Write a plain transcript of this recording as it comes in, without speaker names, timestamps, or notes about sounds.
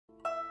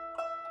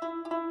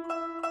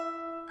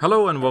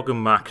Hello and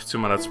welcome back to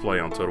my Let's Play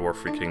on Total War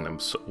 3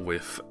 Kingdoms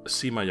with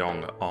Sima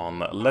Yong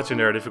on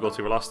Legendary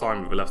difficulty. Where last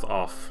time we left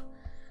off,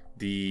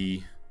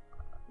 the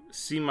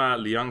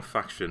Sima Liang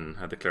faction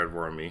had declared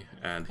war on me,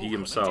 and he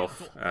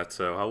himself at,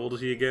 how old is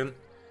he again?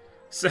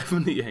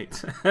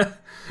 78.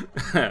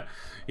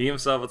 He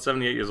himself at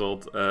 78 years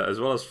old, as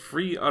well as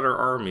 3 other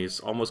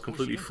armies, almost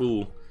completely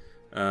full.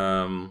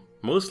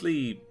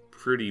 Mostly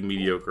pretty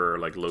mediocre,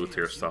 like low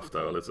tier stuff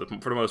though.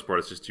 For the most part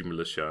it's just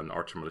militia and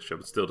archer militia,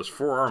 but still there's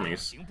 4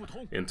 armies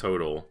in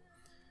total.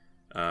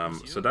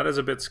 So that is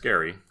a bit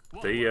scary.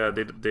 They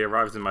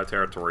arrived in my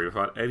territory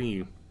without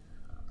any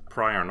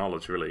prior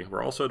knowledge really.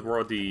 We're also at war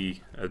with the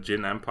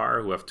Jin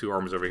Empire, who have 2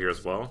 armies over here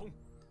as well.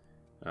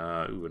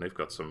 Ooh, and they've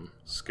got some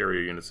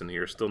scarier units in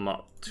here. Still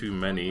not too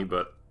many,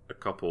 but a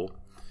couple.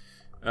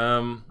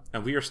 And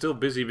we are still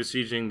busy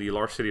besieging the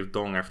large city of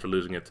Dong after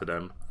losing it to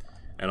them.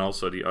 And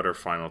also the other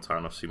final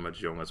town of Sima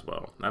Yong as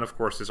well. And of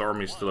course this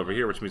army is still over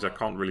here, which means I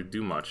can't really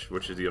do much,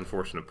 which is the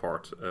unfortunate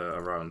part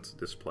around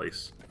this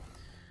place.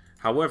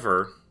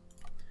 However,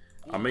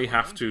 I may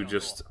have to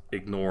just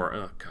ignore...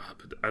 Oh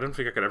god, I don't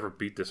think I could ever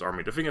beat this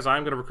army. The thing is,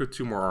 I'm going to recruit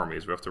 2 more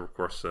armies. We have to, of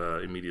course,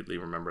 immediately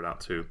remember that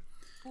too.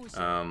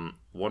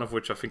 One of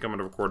which I think I'm going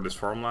to record this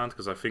farmland,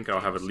 because I think I'll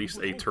have at least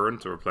a turn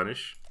to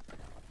replenish.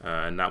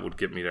 And that would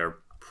get me there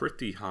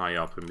pretty high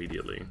up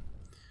immediately.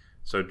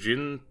 So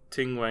Jin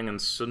Tingwang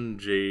and Sun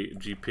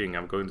Jiping,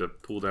 I'm going to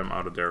pull them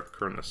out of their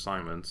current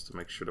assignments to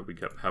make sure that we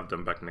have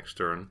them back next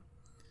turn.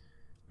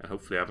 And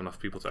hopefully I have enough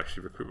people to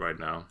actually recruit right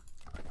now.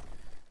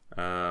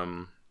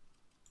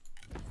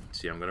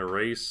 See, I'm going to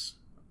raise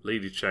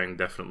Lady Chang,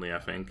 definitely, I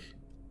think.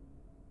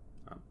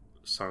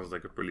 Sounds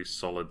like a pretty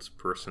solid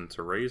person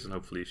to raise, and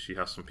hopefully she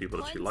has some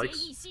people that she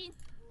likes.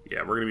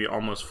 Yeah, we're going to be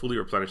almost fully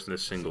replenished in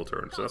this single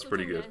turn, so that's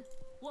pretty good.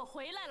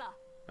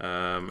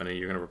 And then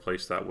you're going to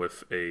replace that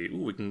with a...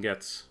 Ooh, we can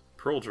get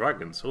Pearl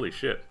Dragons. Holy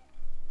shit.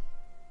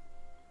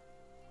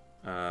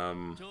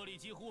 I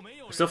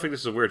still think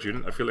this is a weird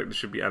unit. I feel like this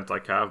should be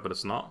anti-cav, but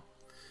it's not.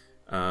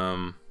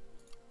 But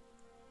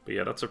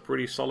yeah, that's a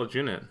pretty solid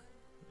unit.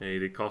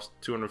 They cost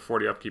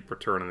 240 upkeep per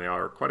turn, and they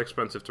are quite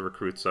expensive to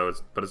recruit, so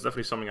but it's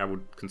definitely something I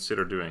would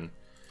consider doing.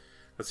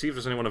 Let's see if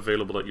there's anyone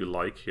available that you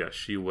like. Yeah,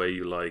 Shi Wei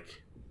you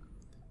like.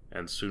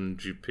 And Sun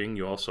Jiping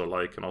you also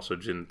like, and also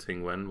Jin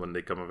Tingwen when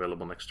they come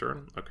available next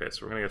turn. Okay,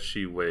 so we're gonna get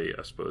Shi Wei,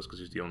 I suppose, because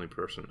he's the only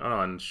person. Oh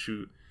no, and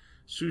Su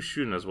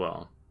Shun as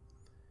well.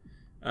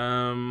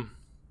 And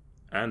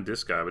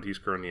this guy, but he's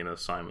currently in an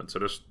assignment. So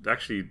there's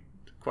actually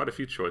quite a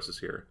few choices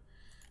here.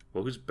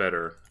 Well, who's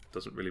better?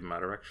 Doesn't really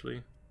matter,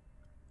 actually.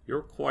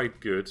 You're quite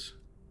good.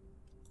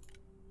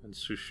 And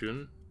Su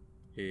Shun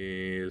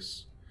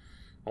is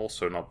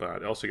also not bad.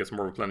 It also gets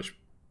more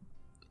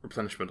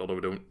replenishment, although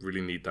we don't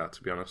really need that,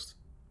 to be honest.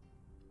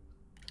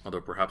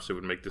 Although perhaps it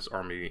would make this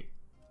army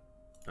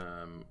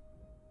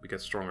get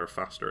stronger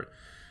faster.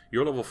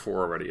 You're level 4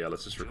 already, yeah,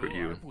 let's just recruit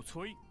you.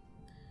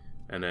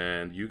 And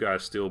then you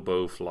guys still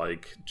both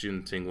like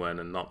Jin Tingwen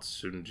and not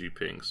Sun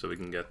Jiping, so we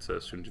can get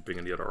Sun Jiping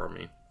in the other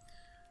army.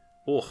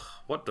 Oh,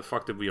 what the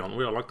fuck did we unlock?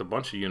 We unlocked a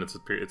bunch of units,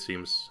 it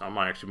seems. I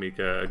might actually make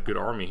a good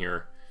army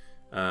here.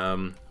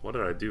 What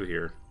did I do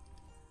here?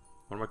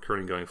 What am I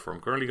currently going for? I'm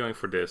currently going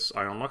for this.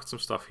 I unlocked some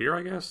stuff here,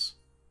 I guess?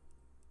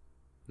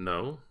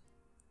 No.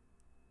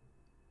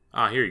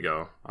 Ah, here you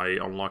go. I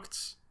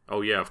unlocked...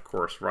 Oh yeah, of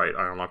course, right.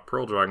 I unlocked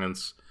Pearl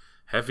Dragons,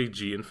 Heavy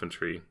G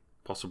Infantry,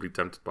 possibly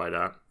tempted by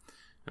that,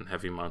 and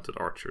Heavy Mounted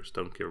Archers.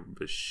 Don't give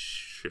a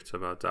shit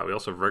about that. We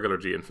also have regular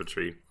G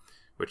Infantry,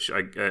 which,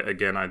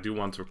 again, I do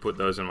want to put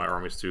those in my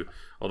armies too.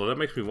 Although that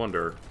makes me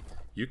wonder,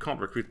 you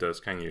can't recruit those,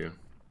 can you?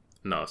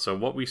 No, so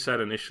what we said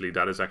initially,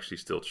 that is actually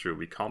still true.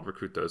 We can't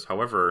recruit those.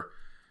 However,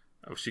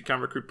 she can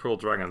recruit Pearl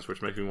Dragons,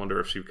 which makes me wonder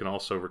if she can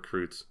also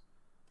recruit...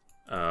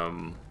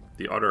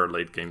 the other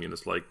late game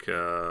units, like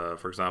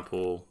for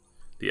example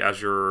the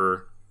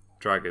Azure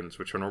Dragons,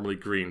 which are normally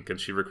green. Can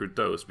she recruit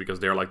those? Because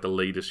they're like the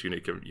latest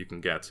unit you can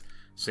get.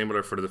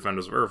 Similar for the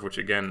Defenders of Earth, which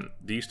again,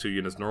 these 2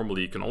 units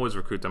normally you can always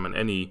recruit them in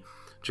any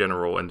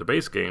general in the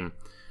base game.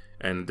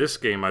 And this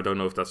game I don't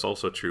know if that's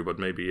also true, but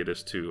maybe it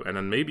is too. And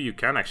then maybe you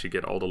can actually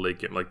get all the late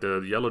game, like the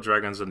Yellow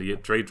Dragons and the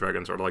Trade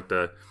Dragons are like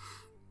the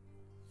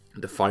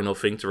final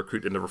thing to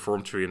recruit in the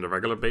Reform Tree in the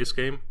regular base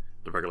game.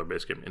 The regular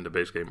base game, in the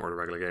base game or the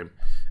regular game.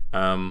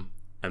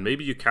 And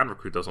maybe you can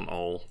recruit those on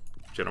all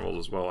generals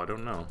as well, I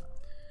don't know.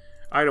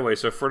 Either way,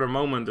 so for the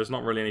moment there's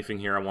not really anything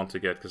here I want to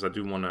get, because I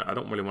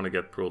don't really want to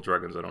get Pearl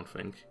Dragons, I don't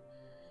think.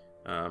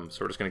 So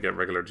we're just going to get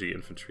regular G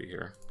Infantry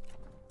here.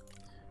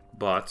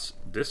 But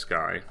this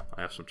guy,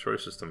 I have some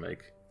choices to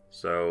make.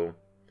 So,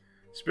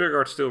 Spear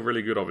Guard's still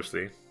really good,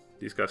 obviously.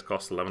 These guys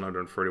cost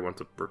 1131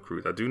 to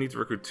recruit. I do need to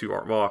recruit 2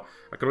 well,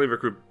 I can only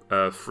recruit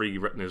 3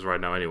 retinues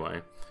right now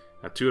anyway.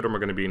 2 of them are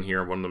going to be in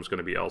here, 1 of them is going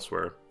to be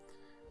elsewhere.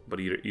 But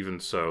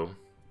even so,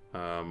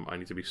 I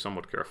need to be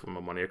somewhat careful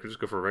with my money. I could just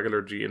go for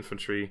regular G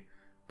Infantry,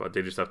 but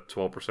they just have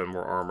 12%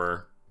 more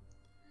armor.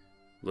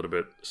 A little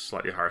bit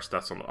slightly higher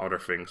stats on other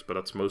things, but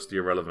that's mostly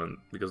irrelevant,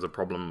 because the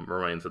problem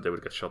remains that they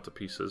would get shot to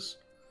pieces.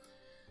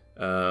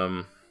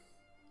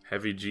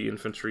 Heavy G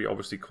infantry,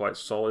 obviously quite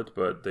solid,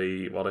 but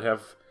they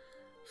have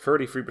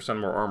 33%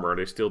 more armor,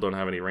 they still don't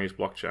have any range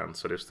block chance,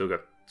 so they still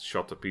get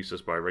shot to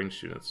pieces by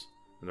ranged units.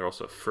 And they're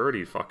also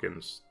 30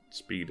 fucking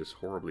speed is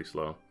horribly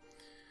slow.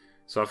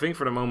 So I think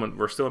for the moment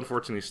we're still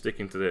unfortunately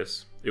sticking to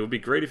this. It would be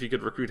great if you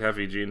could recruit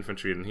heavy G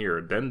infantry in here,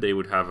 then they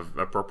would have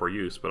a proper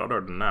use, but other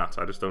than that,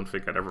 I just don't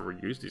think I'd ever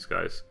use these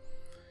guys.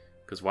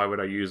 Because why would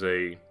I use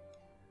a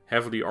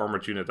heavily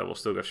armored unit that will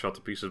still get shot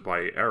to pieces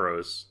by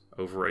arrows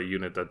over a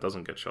unit that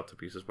doesn't get shot to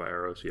pieces by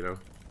arrows, you know?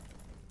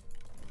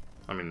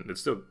 I mean, it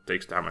still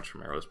takes damage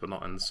from arrows, but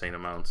not an insane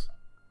amount.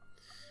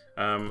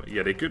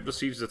 Yeah, they could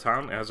besiege the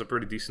town. It has a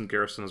pretty decent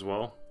garrison as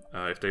well.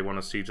 If they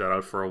want to siege that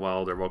out for a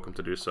while, they're welcome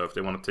to do so. If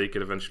they want to take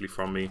it eventually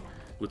from me, it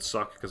would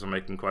suck because I'm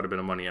making quite a bit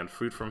of money and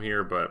food from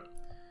here, but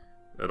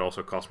it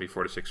also cost me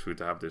 46 food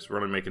to have this. We're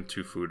only making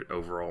 2 food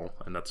overall,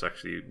 and that's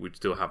actually, we'd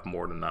still have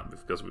more than that,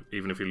 because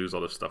even if we lose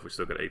all this stuff, we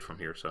still get 8 from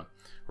here, so,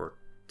 or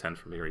 10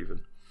 from here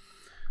even.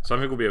 So I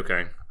think we'll be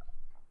okay.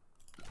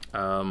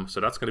 So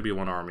that's going to be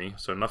 1 army,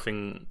 so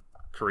nothing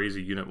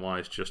crazy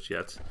unit-wise just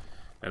yet.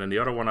 And then the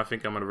other one I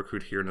think I'm going to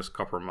recruit here in this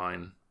copper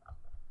mine.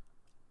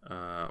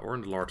 Or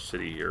in the large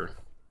city here.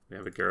 We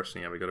have a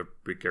garrison, yeah, we got a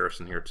big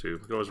garrison here too.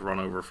 We can always run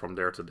over from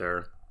there to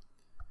there.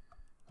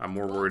 I'm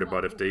more worried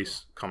about if they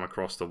come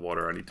across the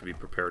water, I need to be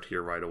prepared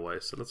here right away.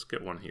 So let's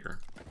get one here.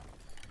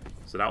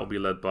 So that will be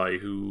led by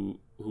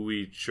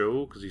Hui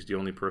Cho, because he's the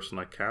only person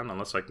I can,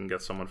 unless I can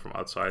get someone from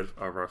outside of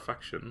our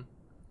faction.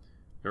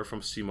 You're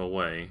from Sima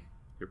Wei.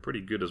 You're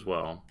pretty good as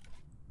well.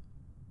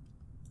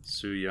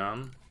 Su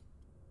Yan.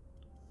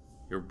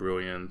 You're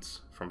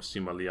brilliant. From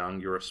Sima Liang,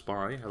 you're a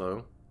spy.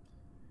 Hello.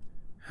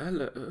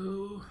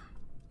 Hello.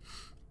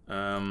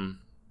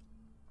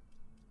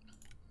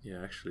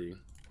 Yeah, actually,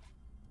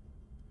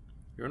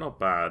 you're not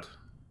bad,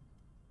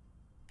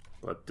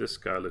 but this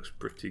guy looks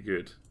pretty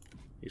good.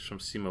 He's from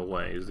Sima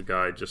Wei. He's the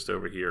guy just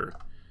over here,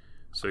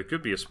 so he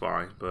could be a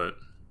spy, but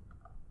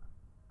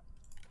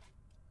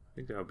I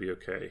think that'll be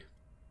okay.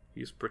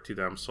 He's pretty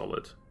damn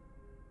solid.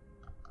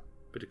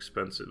 Bit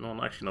expensive.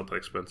 Well, actually, not that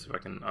expensive.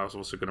 I was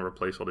also going to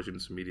replace all the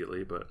units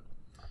immediately, but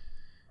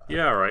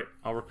yeah, all right.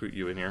 I'll recruit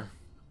you in here.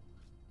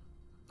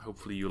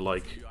 Hopefully you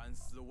like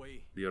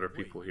the other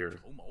people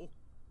here.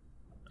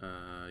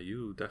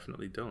 You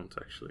definitely don't,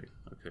 actually.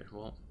 Okay,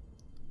 well,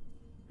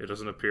 it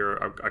doesn't appear.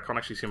 I can't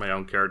actually see my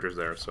own characters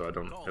there, so I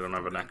don't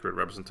have an accurate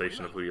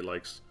representation of who he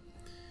likes.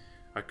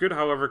 I could,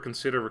 however,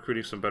 consider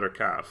recruiting some better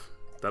cav.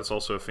 That's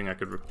also a thing I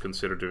could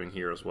consider doing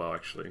here as well,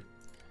 actually.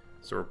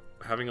 So we're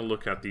having a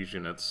look at these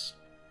units.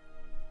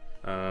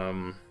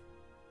 Much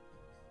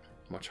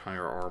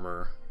higher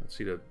armor. Let's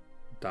see the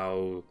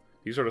Dao.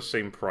 These are the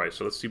same price,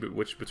 so let's see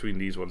which between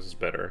these ones is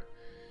better.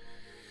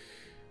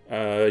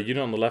 Unit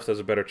on the left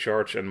has a better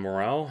charge and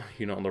morale.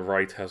 Unit on the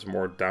right has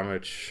more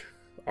damage,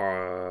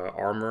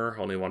 armor,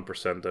 only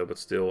 1% though, but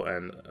still,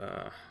 and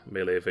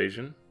melee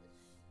evasion.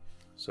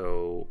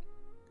 So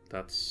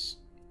that's,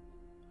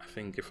 I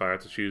think if I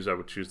had to choose, I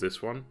would choose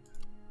this one.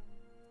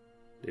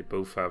 They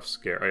both have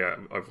scare. Oh yeah,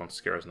 everyone's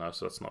scares now,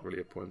 so that's not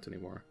really a point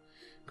anymore.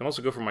 I can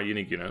also go for my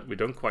unique unit. We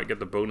don't quite get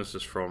the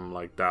bonuses from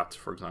like that,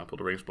 for example,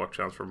 the range block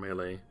chance for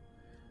melee.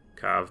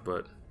 Cav,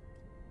 but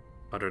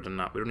other than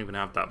that, we don't even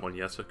have that one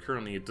yet, so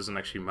currently it doesn't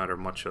actually matter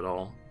much at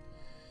all.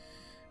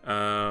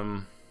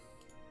 But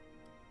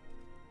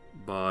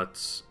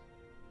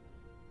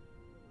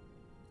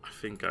I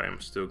think I am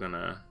still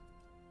gonna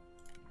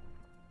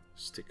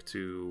stick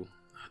to...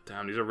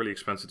 damn, these are really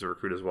expensive to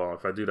recruit as well.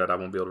 If I do that, I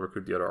won't be able to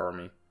recruit the other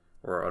army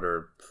or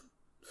other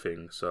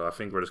thing, so I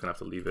think we're just gonna have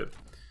to leave it.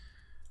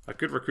 I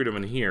could recruit him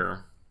in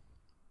here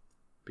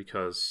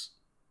because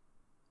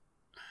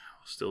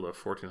still, though,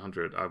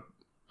 1400.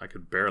 I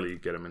could barely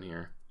get him in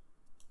here.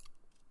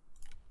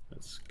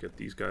 Let's get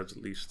these guys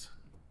at least.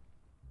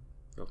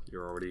 Oh,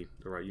 you're already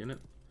the right unit.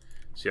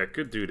 See, I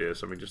could do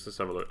this. I mean, just to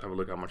have a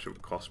look how much it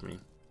would cost me.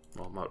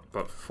 Well,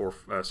 about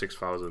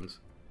 6,000.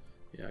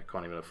 Yeah, I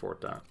can't even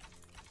afford that.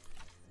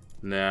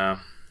 Nah,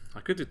 I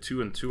could do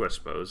 2 and 2, I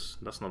suppose.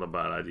 That's not a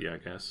bad idea, I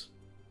guess.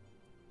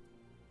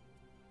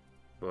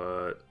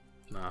 But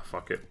nah,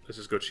 fuck it. Let's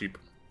just go cheap.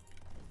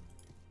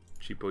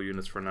 Cheapo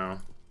units for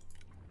now.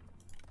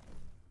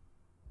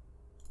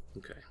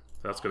 Okay,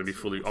 that's going to be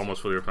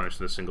almost fully replenished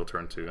in a single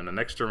turn too. And the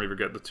next turn we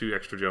get the 2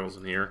 extra generals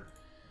in here,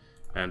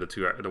 and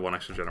the 1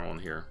 extra general in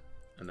here,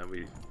 and then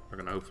we are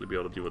going to hopefully be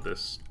able to deal with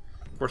this.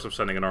 Of course, I'm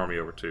sending an army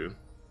over too.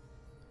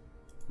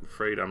 I'm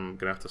afraid I'm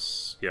going to have to.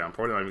 Yeah, I'm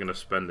probably not even going to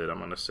spend it. I'm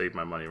going to save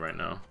my money right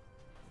now.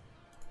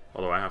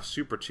 Although I have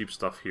super cheap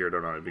stuff here,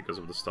 don't I? Because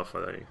of the stuff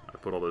I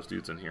put all those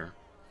dudes in here.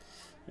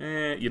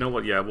 You know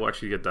what? Yeah, we'll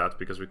actually get that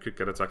because we could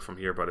get attacked from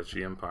here by the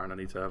G Empire, and I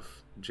need to have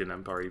Jin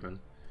Empire even.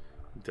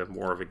 To have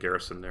more of a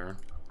garrison there.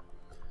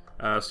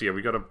 So yeah,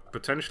 we gotta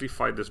potentially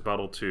fight this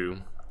battle too.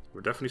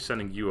 We're definitely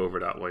sending you over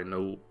that way,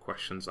 no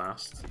questions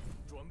asked.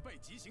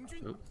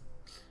 Nope.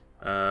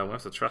 We'll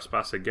have to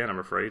trespass again, I'm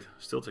afraid.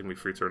 Still taking me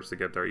 3 turns to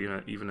get there,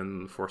 even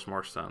in forced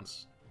march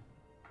stance.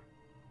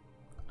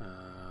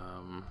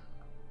 I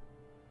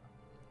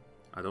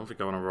don't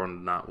think I want to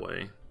run that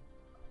way.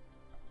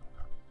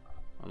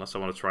 Unless I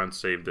want to try and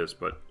save this,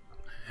 but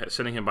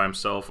sending him by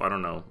himself, I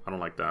don't know. I don't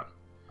like that.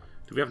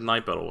 Do we have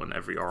night battle in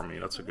every army?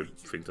 That's a good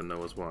thing to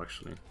know as well,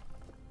 actually.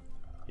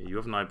 Yeah, you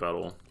have night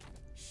battle.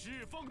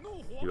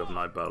 You have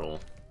night battle.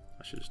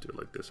 I should just do it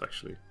like this,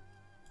 actually.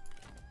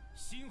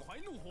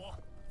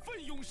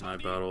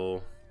 Night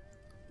battle.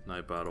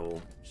 Night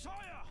battle.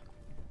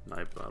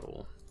 Night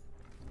battle.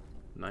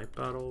 Night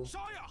battle.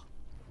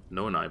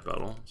 No night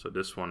battle. So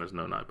this one is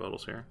no night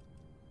battles here.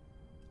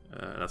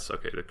 That's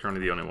okay. They're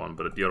currently the only one,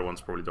 but the other ones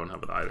probably don't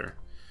have it either.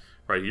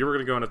 Right, you were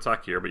going to go and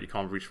attack here, but you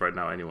can't reach right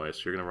now anyway,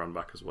 so you're going to run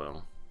back as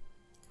well.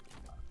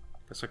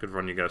 Guess I could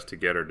run you guys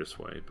together this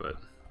way, but...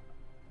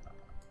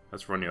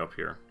 let's run you up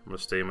here. I'm going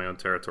to stay in my own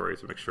territory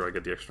to make sure I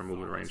get the extra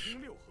movement range.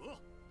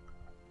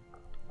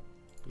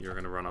 You're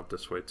going to run up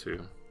this way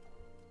too.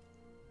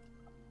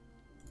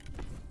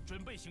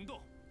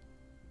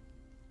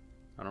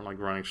 I don't like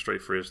running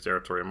straight for his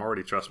territory. I'm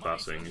already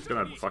trespassing. He's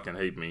gonna fucking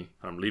hate me.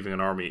 I'm leaving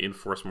an army in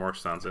forced march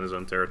stance in his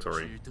own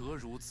territory.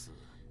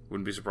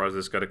 Wouldn't be surprised if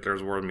this guy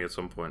declares war on me at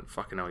some point.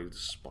 Fucking hell, he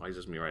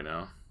despises me right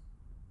now.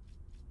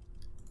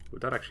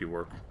 Would that actually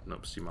work?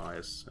 Nope, Sima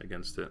is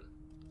against it.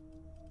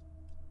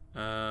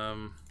 I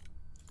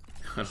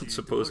don't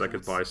suppose I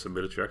could buy some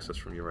military access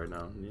from you right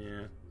now.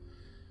 Yeah,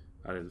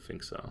 I didn't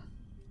think so.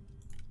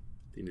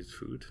 Do you need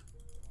food?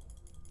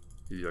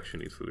 You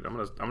actually need food. I'm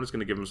just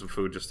gonna give him some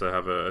food just to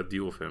have a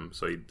deal with him,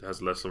 so he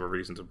has less of a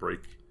reason to break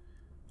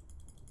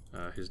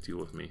his deal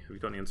with me. Have you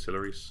got any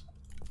ancillaries?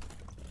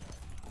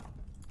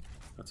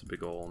 That's a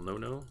big ol'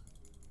 no-no.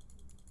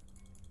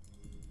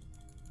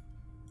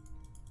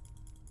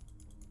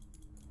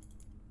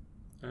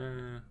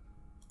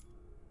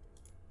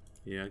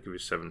 Yeah, I'll give you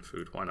 7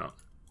 food. Why not?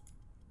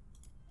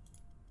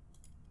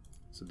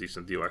 It's a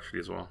decent deal actually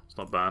as well. It's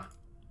not bad.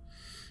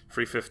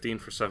 Free 15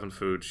 for 7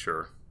 food.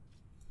 Sure.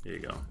 Here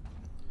you go.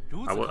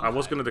 I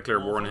was going to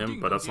declare war on him,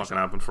 but that's not going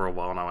to happen for a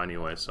while now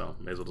anyway, so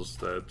may as well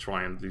just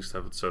try and at least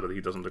have it so that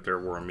he doesn't declare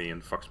war on me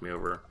and fucks me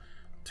over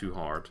too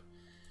hard.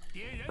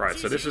 Right,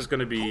 so this is going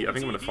to be... I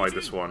think I'm going to fight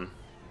this one.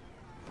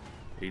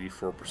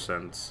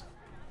 84%.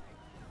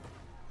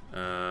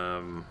 I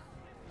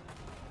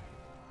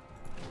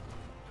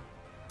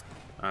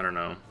don't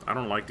know. I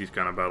don't like these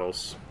kind of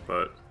battles,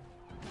 but...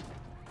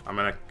 I'm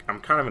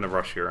kind of in a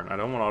rush here, and I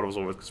don't want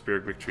auto-resolve with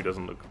Spirit Victory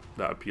doesn't look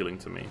that appealing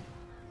to me.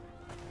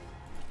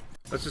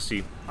 Let's just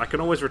see. I can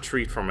always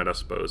retreat from it, I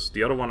suppose.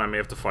 The other one I may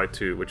have to fight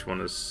too, which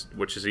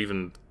is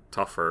even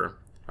tougher.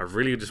 I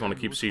really just want to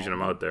keep sieging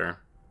them out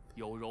there.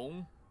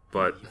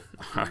 But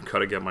I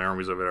gotta get my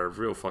armies over there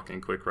real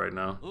fucking quick right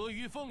now.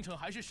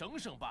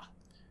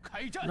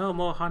 No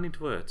more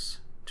honeyed words.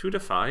 To the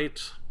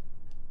fight.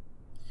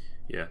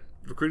 Yeah.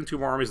 Recruiting 2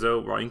 more armies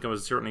though, our income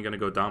is certainly going to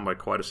go down by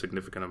quite a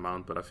significant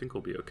amount, but I think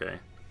we'll be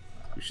okay.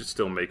 We should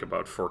still make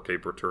about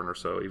 4k per turn or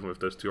so, even if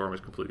those 2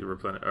 armies completely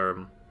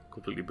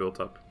built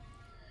up.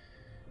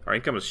 Our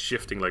income is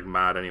shifting like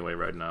mad anyway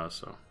right now,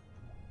 so...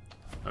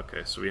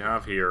 Okay, so we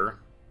have here...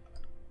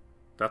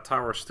 That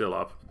tower is still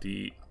up.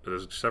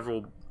 There's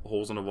several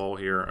holes in the wall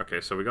here. Okay,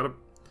 so we gotta...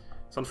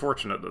 It's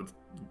unfortunate that...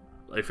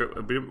 If it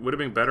would have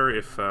been better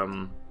if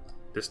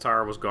this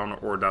tower was gone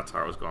or that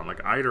tower was gone.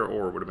 Like, either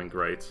or would have been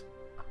great.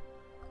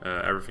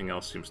 Everything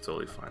else seems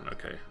totally fine.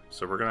 Okay,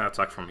 so we're gonna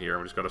attack from here.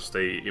 We just gotta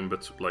stay in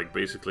between, like,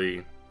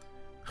 basically...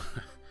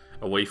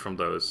 away from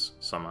those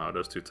somehow,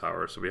 those 2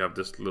 towers. So we have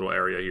this little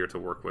area here to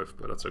work with,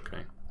 but that's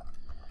okay.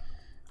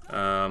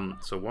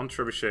 So 1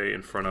 trebuchet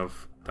in front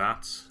of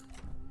that.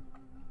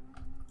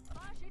 I'm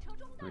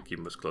gonna keep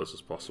them as close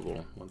as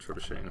possible. 1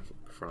 trebuchet in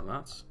front of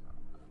that.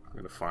 I'm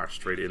gonna fire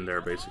straight in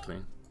there,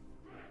 basically.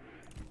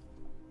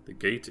 The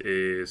gate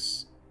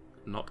is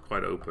not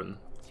quite open.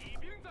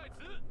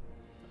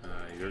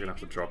 You're gonna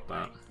have to drop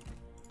that.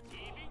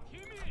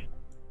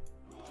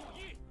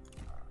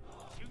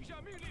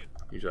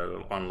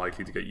 Usually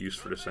unlikely to get used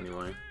for this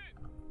anyway.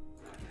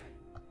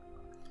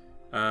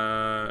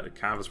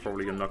 Carve is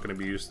probably not going to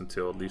be used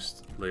until at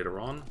least later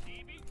on.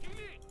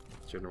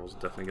 General's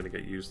definitely going to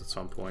get used at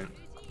some point.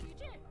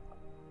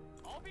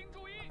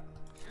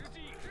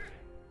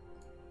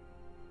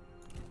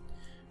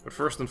 But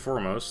first and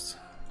foremost...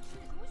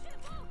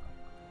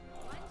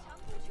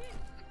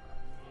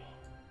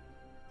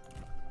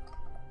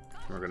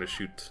 we're going to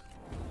shoot...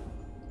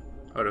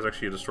 Oh, there's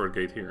actually a destroyed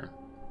gate here.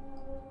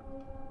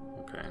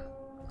 Okay.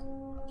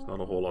 There's not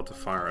a whole lot to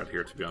fire at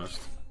here, to be honest.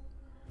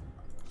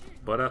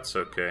 But that's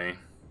okay.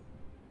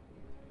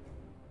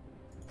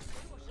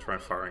 Try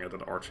firing at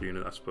that archer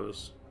unit, I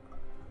suppose.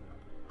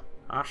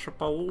 I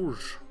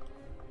suppose.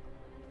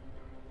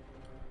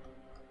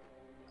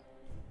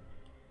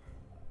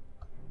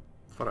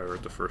 Thought I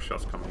heard the first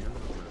shots coming in.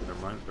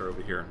 Never mind, they're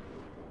over here.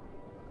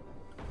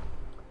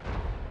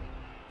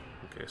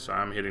 Okay, so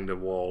I'm hitting the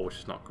wall, which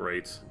is not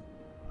great.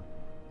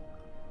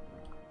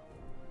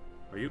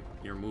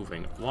 You're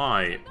moving.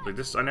 Why? Like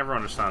this, I never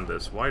understand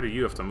this. Why do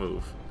you have to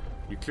move?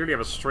 You clearly have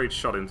a straight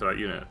shot into that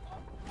unit.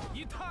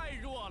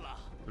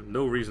 There's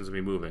no reason to be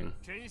moving.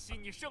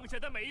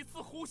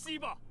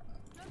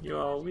 You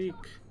are weak.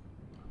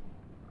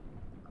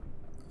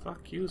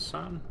 Fuck you,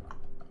 son.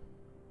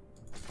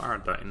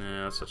 Fire that.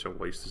 Nah, that's such a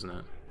waste, isn't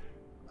it?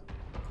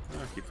 Yeah,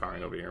 keep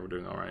firing over here. We're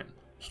doing alright.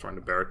 Just trying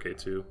to barricade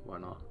too. Why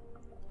not?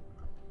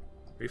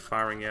 Are you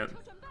firing yet?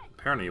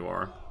 Apparently you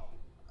are.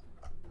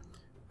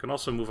 Can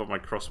also move up my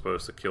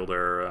crossbows to kill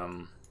their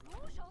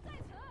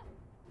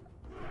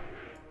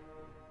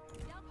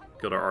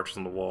archers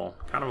on the wall.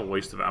 Kind of a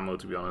waste of ammo,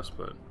 to be honest,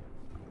 but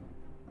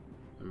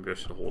maybe I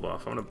should hold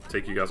off. I'm gonna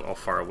take you guys off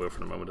fire away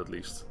for the moment at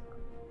least.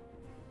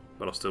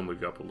 But I'll still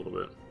move you up a little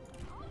bit.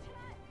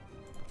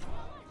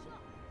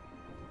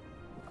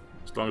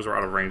 As long as we're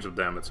out of range of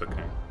them, it's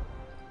okay.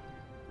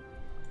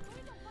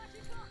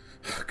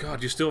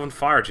 God, you still haven't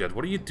fired yet.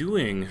 What are you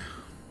doing?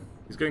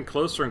 He's getting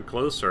closer and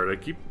closer.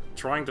 They keep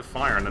trying to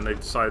fire and then they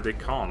decide they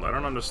can't. I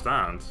don't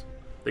understand.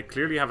 They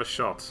clearly have a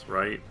shot,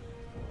 right?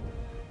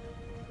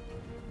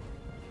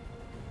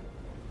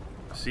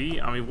 See?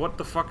 I mean, what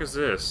the fuck is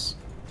this?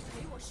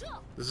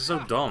 This is so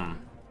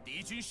dumb.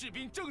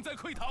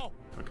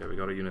 Okay, we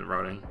got a unit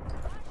routing.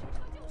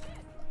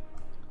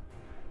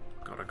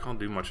 God, I can't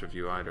do much of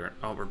you either.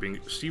 Oh, we're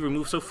being... See, we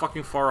moved so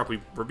fucking far up.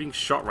 We're being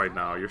shot right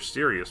now. You're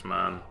serious,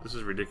 man. This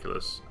is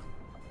ridiculous.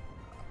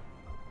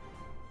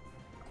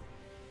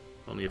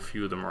 Only a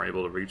few of them are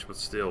able to reach, but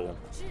still.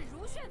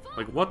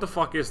 Like, what the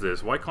fuck is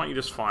this? Why can't you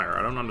just fire?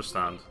 I don't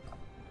understand.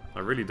 I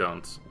really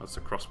don't. That's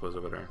the crossbows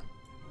over there.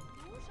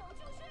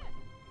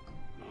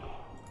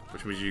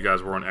 Which means you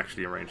guys weren't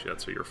actually in range yet,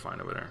 so you're fine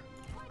over there.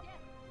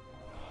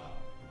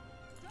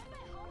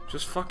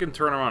 Just fucking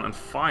turn around and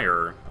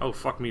fire. Oh,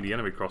 fuck me, the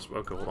enemy crossbow.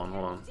 Okay, hold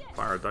on.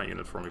 Fire that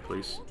unit for me,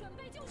 please.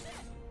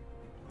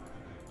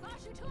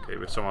 Okay,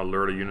 we somehow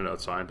lured a unit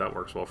outside. That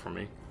works well for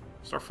me.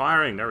 Start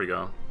firing. There we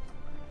go.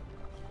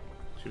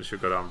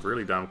 Should go down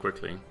really damn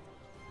quickly.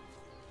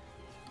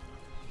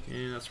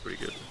 Yeah, that's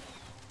pretty good.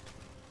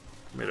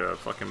 Made a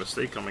fucking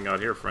mistake coming out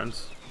here,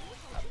 friends.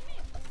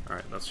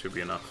 Alright, that should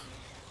be enough.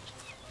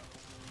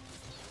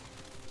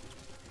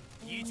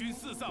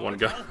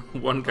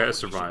 One guy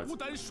survived.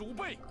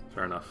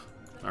 Fair enough.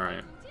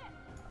 Alright.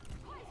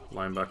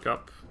 Line back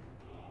up.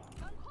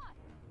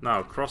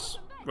 Now, cross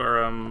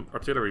our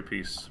artillery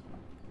piece.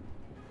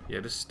 Yeah,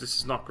 this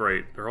is not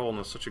great. They're all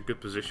in such a good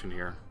position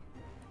here.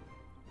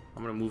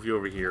 I'm gonna move you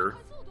over here.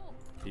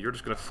 You're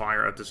just gonna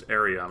fire at this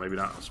area. Maybe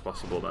not as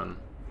possible then.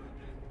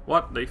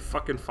 What? They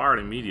fucking fired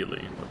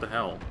immediately. What the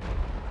hell?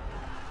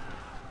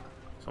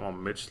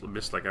 Someone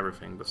missed like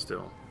everything, but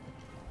still.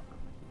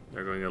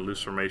 They're going a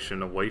loose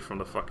formation away from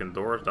the fucking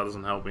doors. That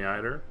doesn't help me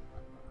either.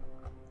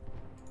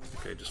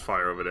 Okay, just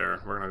fire over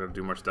there. We're not gonna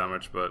do much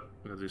damage, but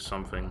we're gonna do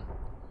something.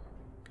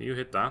 Can you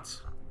hit that?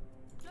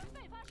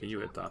 Can you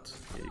hit that?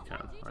 Yeah, you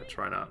can. Alright,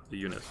 try that. The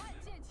unit,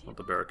 not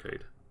the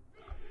barricade.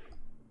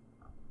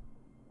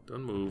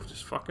 Don't move,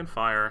 just fucking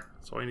fire.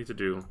 That's all you need to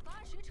do.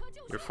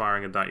 You're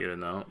firing at that unit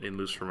now, in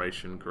loose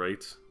formation,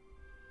 great.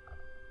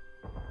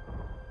 I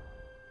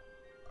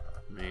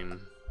mean...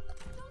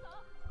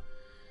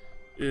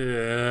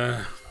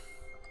 Yeah.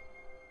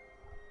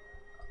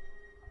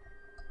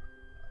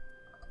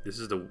 This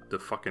is the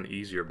fucking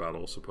easier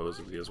battle,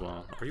 supposedly, as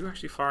well. Are you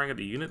actually firing at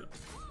the unit?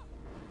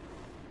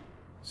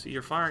 See,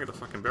 you're firing at the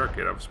fucking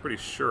barricade. I was pretty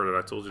sure that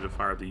I told you to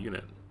fire at the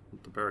unit,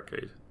 not the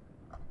barricade.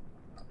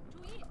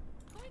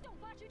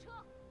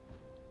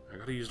 I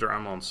gotta use their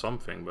ammo on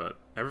something, but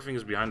everything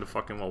is behind the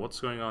fucking wall.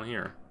 What's going on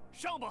here?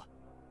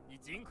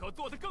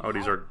 Oh,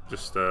 these are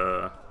just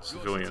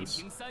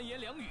civilians.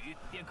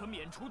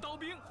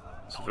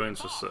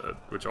 Civilians just,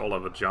 which all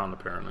have a John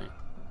apparently.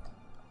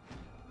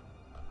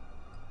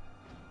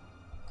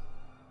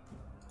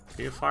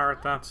 Can you fire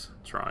at that?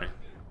 Try.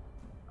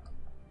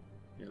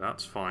 Yeah,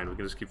 that's fine. We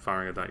can just keep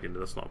firing at that unit.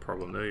 That's not a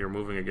problem. No, you're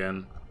moving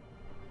again.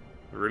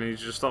 I really need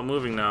you to stop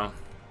moving now.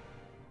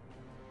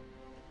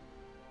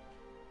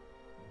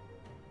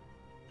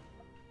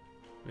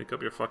 Make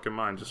up your fucking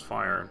mind. Just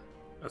fire.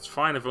 That's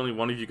fine if only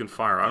one of you can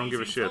fire. I don't give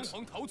a shit.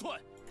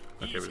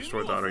 Okay, we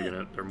destroyed the other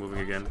unit. They're moving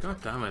again.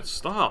 God damn it.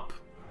 Stop!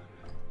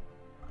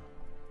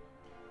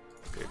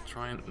 Okay,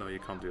 try and... No, you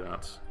can't do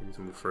that. You need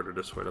to move further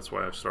this way. That's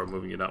why I started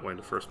moving you that way in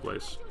the first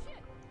place.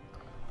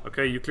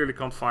 Okay, you clearly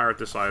can't fire at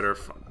this either.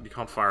 You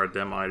can't fire at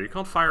them either. You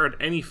can't fire at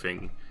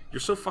anything. You're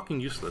so fucking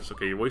useless.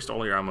 Okay, you waste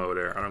all your ammo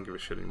there. I don't give a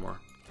shit anymore.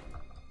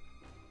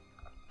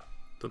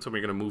 Don't tell me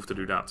you're gonna move to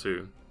do that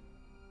too.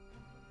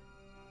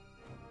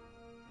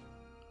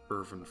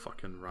 Irvin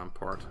fucking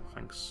Rampart.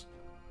 Thanks.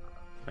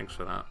 Thanks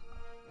for that.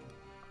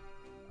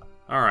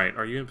 Alright,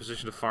 are you in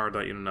position to fire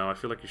that unit now? I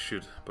feel like you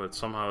should, but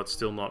somehow it's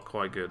still not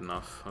quite good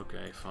enough.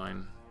 Okay,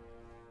 fine.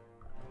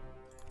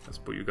 Let's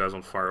put you guys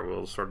on fire.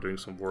 We'll start doing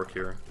some work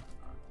here.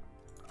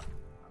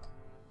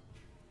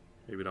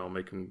 Maybe that'll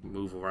make him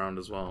move around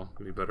as well.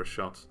 Give me a better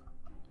shot.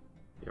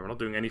 Yeah, we're not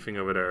doing anything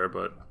over there,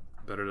 but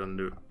better than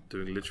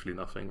doing literally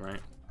nothing,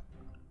 right?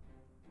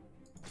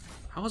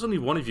 How is only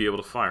one of you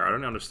able to fire? I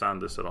don't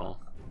understand this at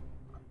all.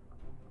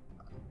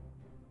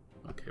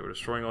 Okay, we're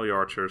destroying all the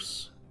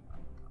archers.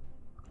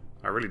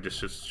 I really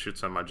just should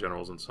send my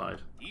generals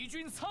inside.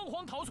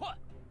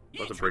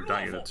 About to break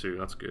that unit too,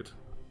 that's good.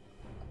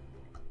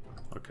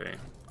 Okay.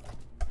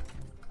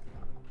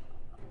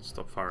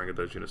 Stop firing at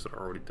those units that are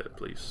already dead,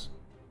 please.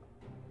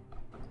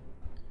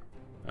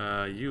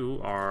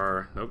 You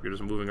are... Nope, you're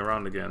just moving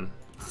around again.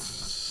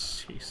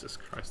 Jesus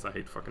Christ, I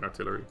hate fucking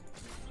artillery.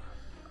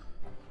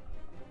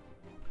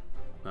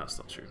 That's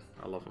not true.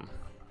 I love them.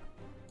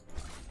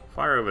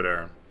 Fire over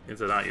there.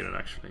 Into that unit,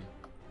 actually.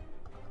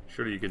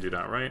 Surely you can do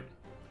that, right?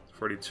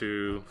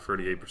 42,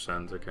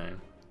 38%, okay.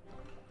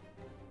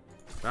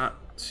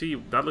 See,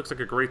 that looks like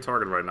a great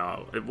target right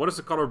now. What is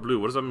the color blue?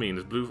 What does that mean?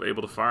 Is blue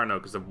able to fire? No,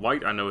 because the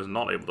white I know is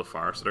not able to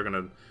fire, so they're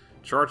gonna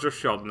charge their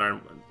shot and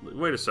then...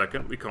 Wait a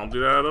second, we can't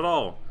do that at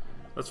all.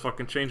 Let's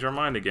fucking change our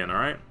mind again,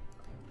 alright?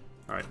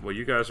 Alright, well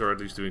you guys are at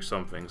least doing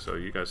something, so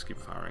you guys keep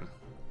firing.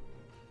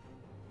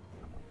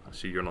 I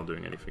see you're not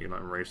doing anything, you're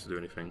not in range to do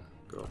anything.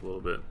 Go up a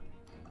little bit.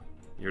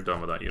 You're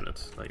done with that unit.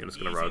 That unit's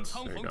gonna rout.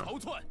 There you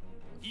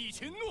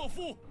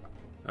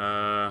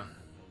go.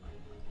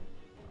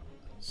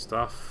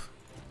 Stuff.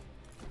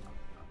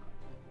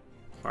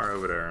 Fire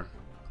over there.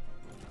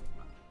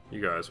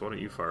 You guys, why don't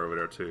you fire over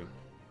there too?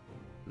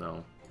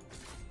 No.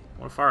 I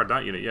want to fire at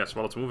that unit, yes,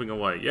 while it's moving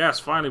away. Yes,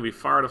 finally we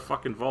fired a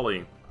fucking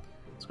volley.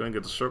 Let's go and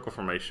get the circle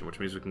formation, which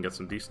means we can get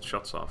some decent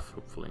shots off,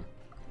 hopefully.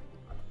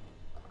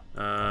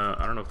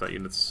 I don't know if that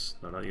unit's...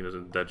 No, that unit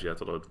isn't dead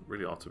yet, although it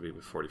really ought to be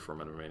with 44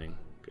 men remaining.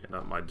 Okay,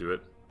 that might do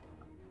it.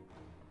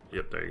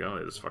 Yep, there you go.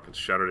 It just fucking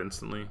shattered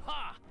instantly.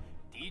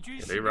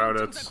 Yeah, they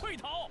routed.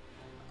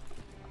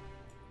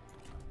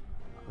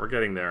 We're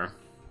getting there.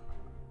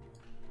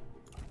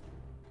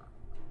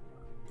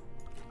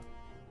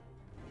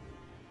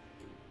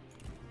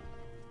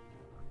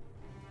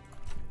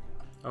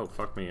 Oh,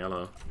 fuck me,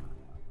 hello.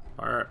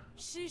 Fire.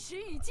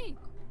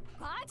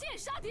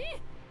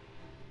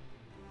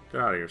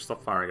 Get out of here,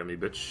 stop firing at me,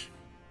 bitch.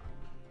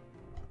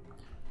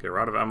 Okay, we're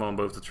out of ammo on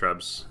both the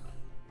trebs.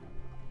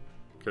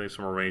 Killing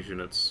some more range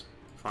units.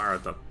 Fire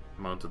at that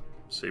mounted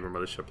saber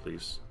militia,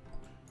 please.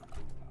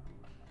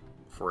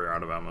 Before you're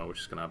out of ammo, which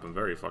is gonna happen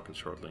very fucking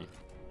shortly.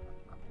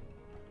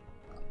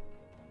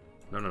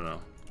 No, no, no.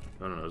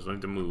 No, no, no, there's no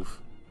need to move.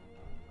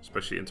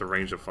 Especially into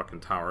range of fucking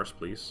towers,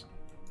 please.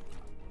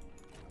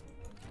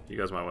 You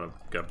guys might want to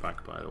get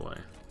back, by the way.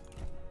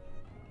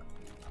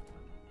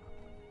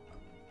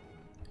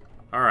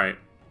 Alright.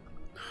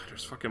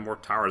 There's fucking more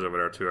towers over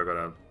there, too. I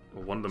gotta...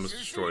 One of them is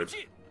destroyed.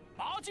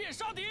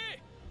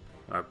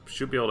 I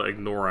should be able to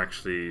ignore,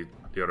 actually,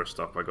 the other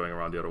stuff by going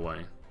around the other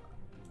way.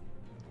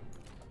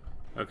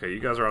 Okay, you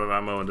guys are out of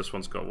ammo, and this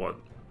one's got, what?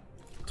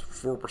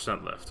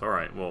 4% left.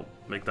 Alright, well,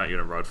 make that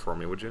unit rout for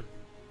me, would you?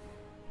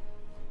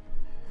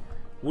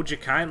 Would you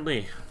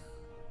kindly?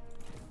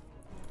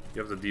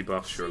 You have the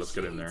debuff, sure, let's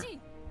get in there.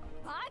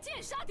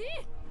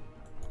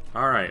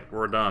 Alright,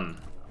 we're done.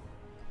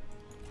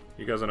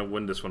 You guys are gonna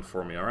win this one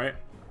for me, alright?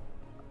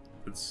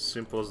 It's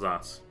simple as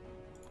that.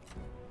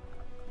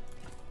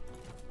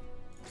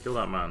 Kill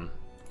that man.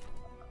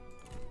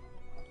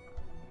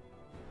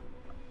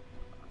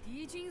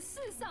 He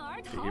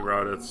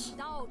routed.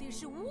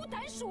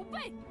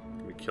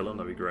 Can we kill him?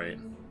 That'd be great.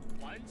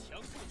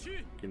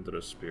 Into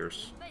those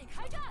spears.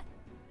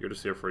 You're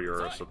just here for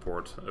your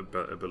support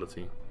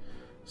ability.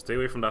 Stay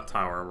away from that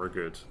tower and we're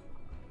good.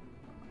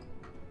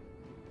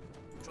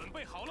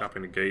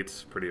 Capping the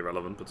gate, pretty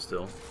irrelevant, but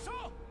still.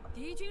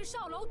 Are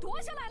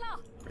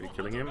you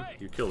killing him?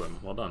 You killed him.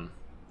 Well done.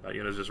 That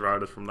unit just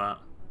routed from that.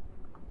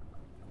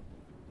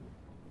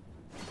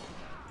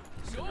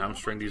 Can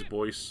hamstring these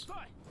boys.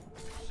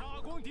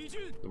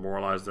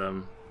 Demoralize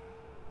them.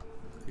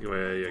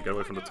 Yeah, get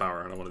away from the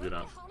tower. I don't want to do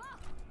that.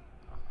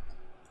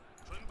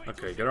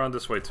 Okay, get around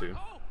this way too.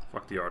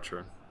 Fuck the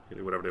archer. They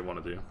do whatever they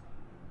want to do.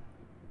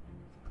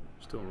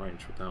 Still in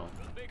range, what the hell?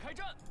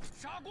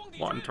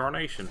 What in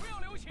tarnation?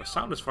 My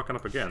sound is fucking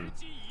up again.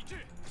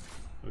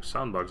 There's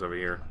sound bugs over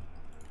here.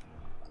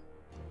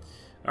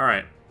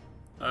 Alright.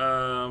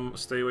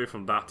 Stay away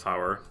from that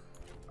tower.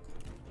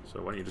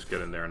 So why don't you just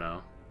get in there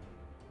now?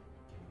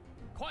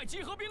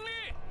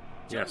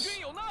 Yes.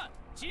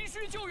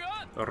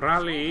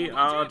 Rally,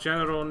 our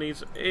general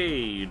needs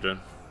aid. You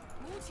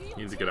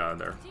need to get out of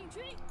there.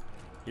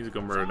 You need to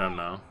go murder them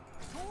now.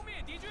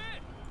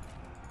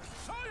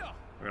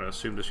 We're gonna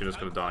assume this unit's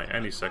gonna die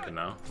any second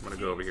now. I'm gonna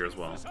go over here as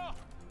well.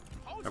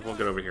 Everyone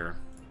get over here.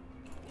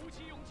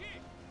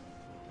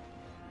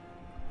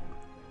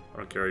 I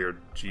don't care, your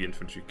G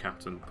infantry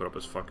captain put up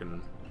his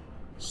fucking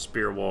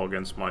spear wall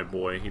against my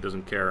boy. He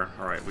doesn't care.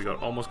 Alright, we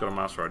almost got a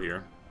mass right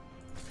here.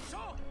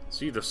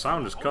 See, the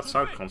sound just cuts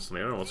out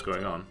constantly. I don't know what's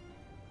going on.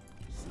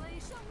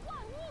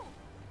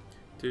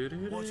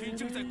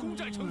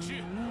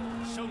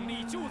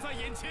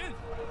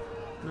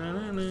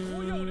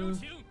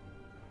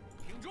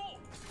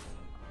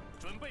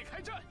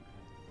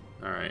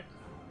 Alright.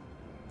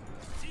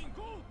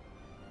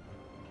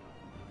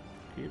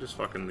 Can you just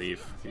fucking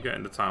leave? You get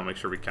into town, make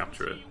sure we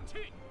capture it.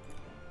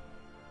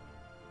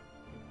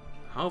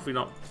 How have we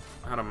not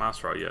had a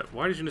mass rout yet?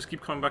 Why did you just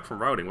keep coming back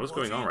from routing? What is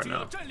going on right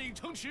now?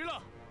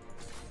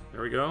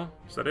 There we go.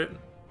 Is that it?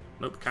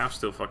 Nope, calf's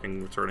still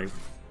fucking returning.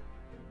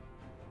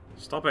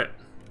 Stop it.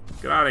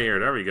 Get out of here.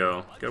 There we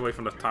go. Get away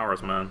from the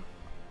towers, man.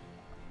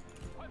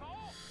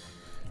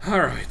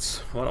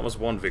 Alright, well that was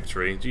one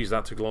victory. Geez,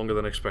 that took longer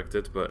than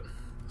expected, but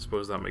I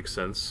suppose that makes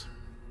sense.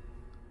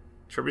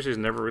 Trebuchet's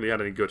never really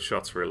had any good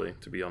shots, really,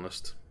 to be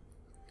honest.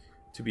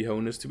 To be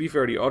honest. To be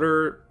fair, the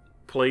other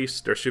place,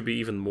 there should be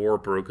even more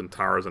broken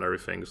towers and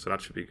everything, so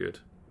that should be good.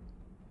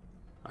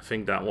 I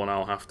think that one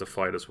I'll have to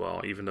fight as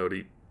well, even though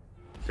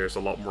there's a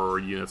lot more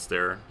units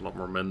there, a lot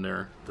more men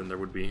there than there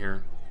would be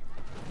here.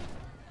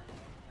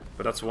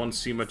 But that's one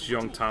Sima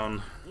Yong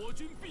town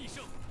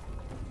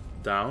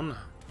down.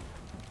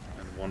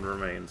 One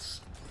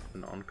remains.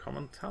 An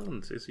uncommon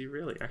talent, is he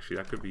really? Actually,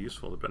 that could be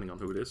useful depending on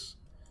who it is.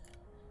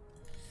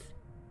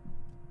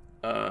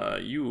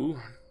 You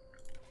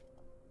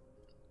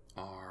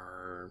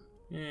are...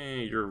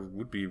 you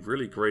would be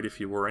really great if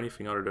you were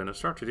anything other than a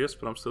strategist,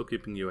 but I'm still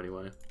keeping you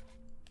anyway.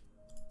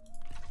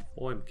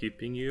 Oh, I'm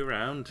keeping you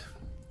around.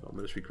 Oh,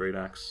 military great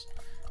axe.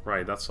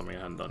 Right, that's something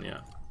I hadn't done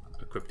yet.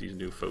 Equip these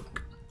new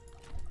folk.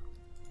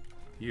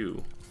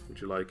 You,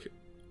 would you like...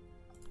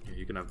 Yeah,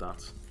 you can have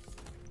that.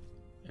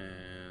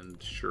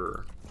 And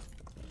sure.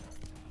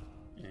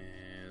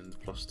 And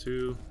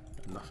 +2.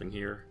 Nothing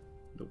here.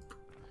 Nope.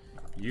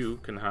 You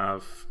can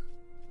have...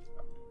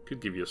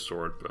 Could give you a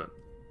sword, but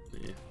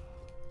yeah,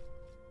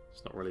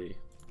 it's not really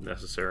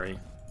necessary.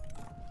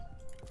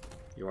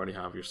 You already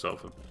have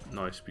yourself a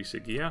nice piece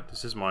of gear.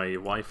 This is my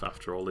wife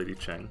after all, Lady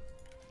Cheng.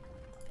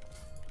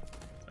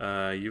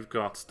 You've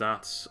got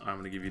that. I'm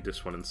going to give you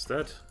this one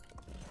instead.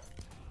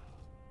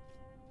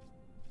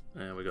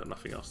 And we got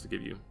nothing else to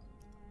give you.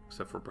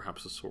 Except for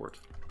perhaps a sword.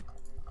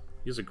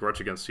 He has a grudge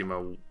against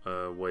Sima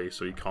Wei,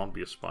 so he can't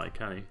be a spy,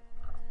 can he?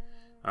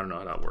 I don't know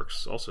how that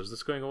works. Also, is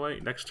this going away?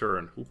 Next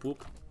turn. Whoop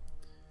whoop.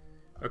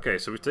 Okay,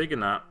 so we've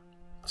taken that.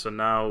 So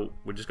now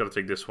we just got to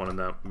take this one, and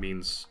that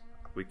means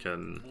we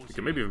can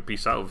maybe even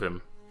peace out with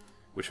him.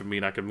 Which would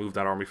mean I can move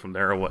that army from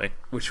there away.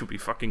 Which would be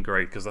fucking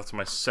great, because that's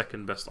my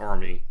second best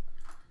army.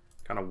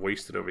 Kind of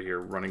wasted over here,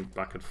 running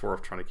back and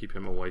forth, trying to keep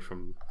him away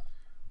from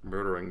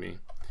murdering me.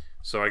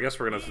 So I guess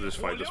we're going to have to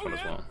just fight this one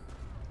as well.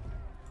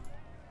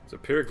 It's a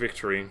Pyrrhic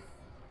victory.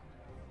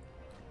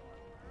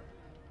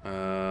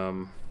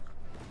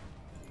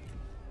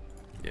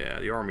 Yeah,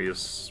 the army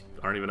is...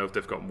 I don't even know if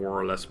they've got more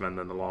or less men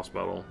than the last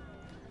battle.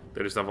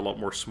 They just have a lot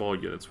more small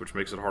units, which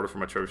makes it harder for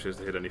my trebuchets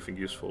to hit anything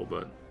useful,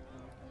 but...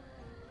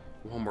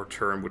 One more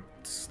turn would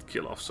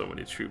kill off so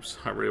many troops.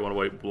 I really want to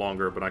wait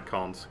longer, but I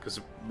can't. Because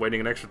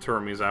waiting an extra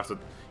turn means I have to...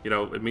 You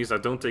know, it means I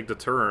don't take the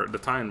turn...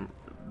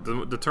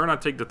 The turn I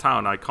take the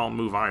town, I can't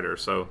move either,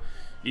 so...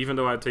 Even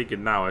though I take it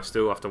now, I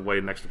still have to wait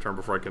an extra turn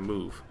before I can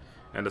move.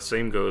 And the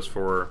same goes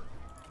for...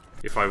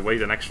 If I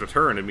wait an extra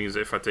turn, it means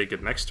if I take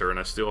it next turn,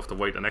 I still have to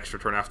wait an extra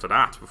turn after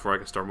that before I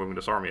can start moving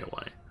this army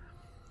away.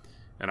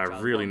 And I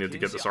really need to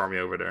get this army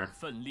over there.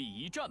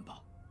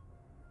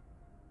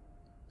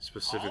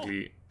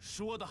 Specifically,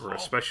 or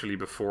especially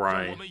before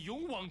I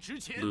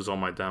lose all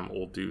my damn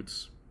old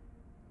dudes.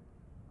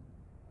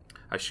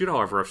 I should,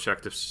 however, have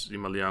checked if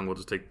Sima Liang will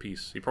just take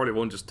peace. He probably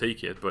won't just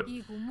take it, but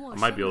I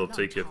might be able to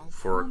take it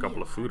for a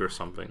couple of food or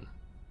something.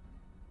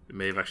 It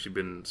may have actually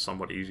been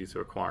somewhat easy to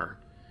acquire.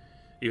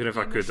 Even if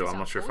I could, though, I'm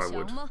not sure if I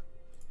would.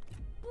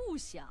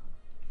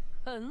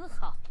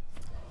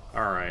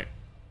 Alright.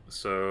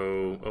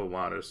 So... Oh,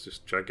 wow, there's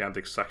just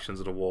gigantic sections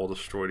of the wall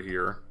destroyed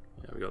here.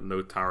 Yeah, we got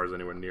no towers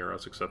anywhere near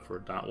us except for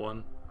that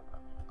one.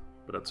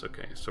 But that's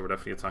okay. So we're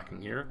definitely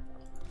attacking here.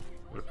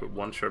 I'm going to put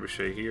one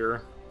trebuchet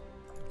here.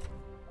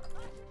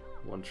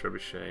 One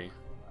trebuchet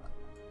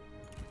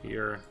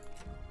here.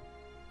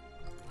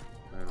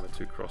 And my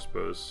two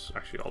crossbows.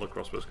 Actually, all the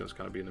crossbows can just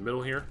kind of be in the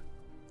middle here.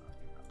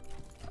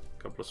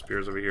 A couple of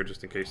spears over here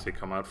just in case they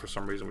come out for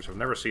some reason, which I've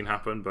never seen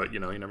happen, but you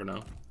know, you never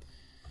know.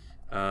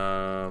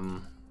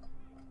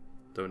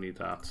 Don't need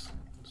that.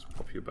 Just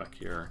pop you back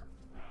here.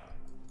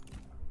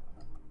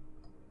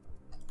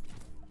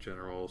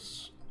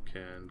 Generals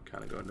can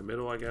kind of go in the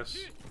middle, I guess.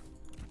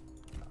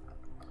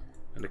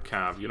 And the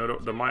cab. You know,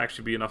 there might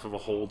actually be enough of a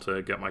hole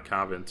to get my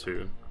cab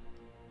into.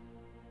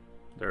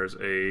 There's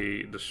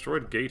a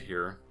destroyed gate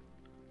here,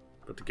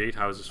 but the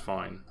gatehouse is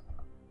fine.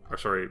 Or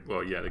sorry,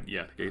 well, yeah, the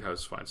gatehouse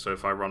is fine. So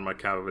if I run my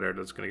cab over there,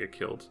 that's going to get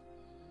killed.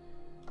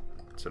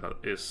 So that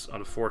is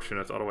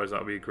unfortunate. Otherwise,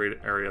 that would be a great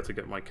area to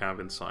get my cab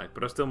inside.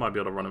 But I still might be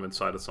able to run him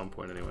inside at some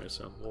point anyway,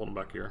 so hold him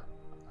back here.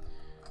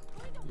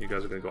 You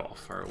guys are going to go off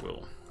fire at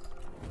will.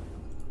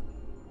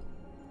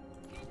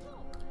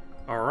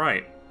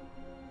 Alright.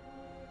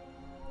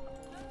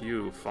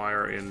 You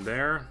fire in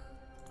there.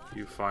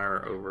 You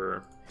fire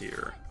over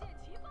here.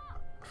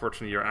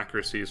 Unfortunately, your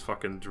accuracy is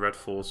fucking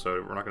dreadful,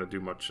 so we're not going to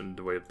do much in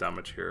the way of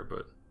damage here,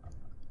 but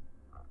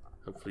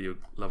hopefully you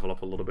level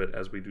up a little bit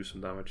as we do some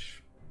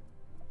damage.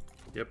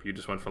 Yep, you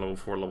just went from level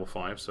 4 to level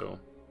 5, so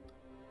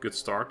good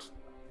start.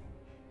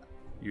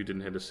 You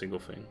didn't hit a single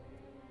thing.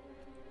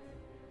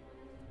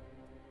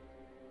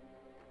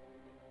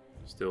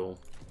 Still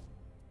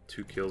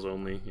 2 kills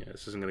only. Yeah,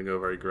 this isn't going to go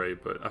very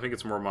great, but I think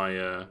it's more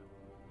my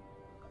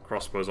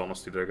crossbows,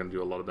 honestly, they're going to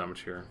do a lot of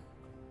damage here.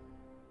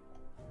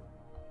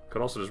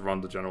 Could also just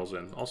run the generals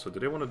in. Also, do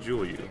they want to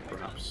duel you,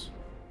 perhaps?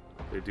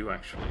 They do,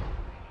 actually.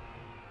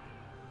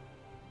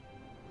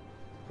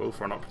 Both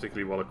are not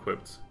particularly well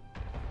equipped.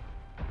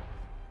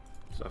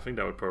 So I think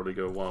that would probably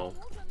go well.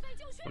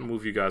 I'm gonna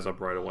move you guys up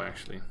right away,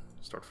 actually.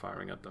 Start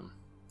firing at them.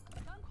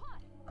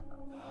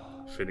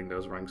 Fitting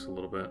those ranks a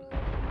little bit.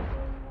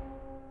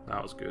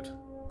 That was good.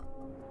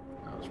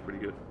 That was pretty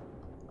good.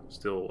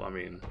 Still, I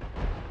mean,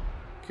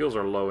 kills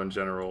are low in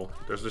general.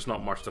 There's just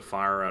not much to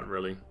fire at,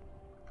 really.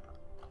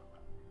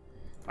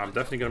 I'm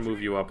definitely gonna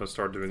move you up and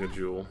start doing a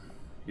duel.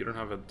 You don't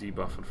have a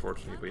debuff,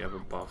 unfortunately, but you have a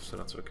buff, so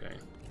that's okay.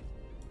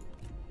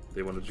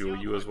 They want to duel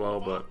you as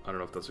well, but I don't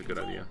know if that's a good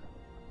idea.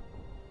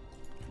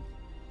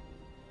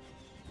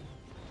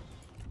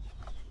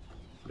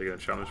 Are they gonna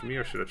challenge me,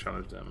 or should I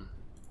challenge them?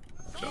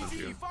 I'll challenge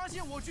you.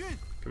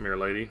 Come here,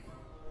 lady.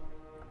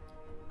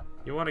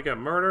 You want to get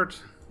murdered?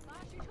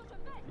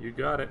 You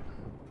got it.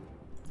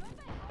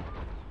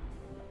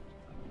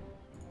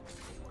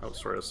 Oh,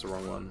 sorry, that's the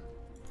wrong one.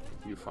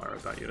 You fire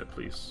at that unit,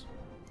 please.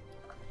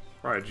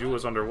 Alright, duel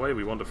is underway.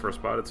 We won the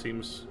first bout, it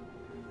seems.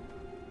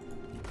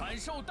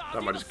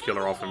 That might just kill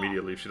her off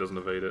immediately if she doesn't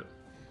evade it.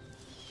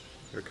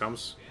 Here it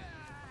comes.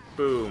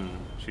 Boom!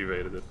 She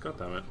evaded it. God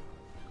damn it.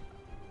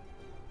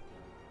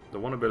 The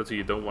one ability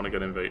you don't want to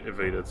get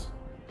evaded.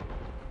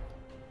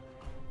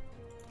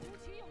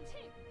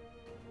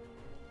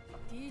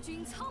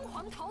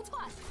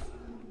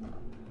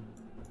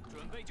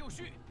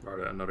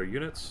 Right, another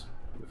unit.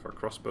 With our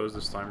crossbows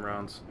this time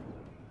round.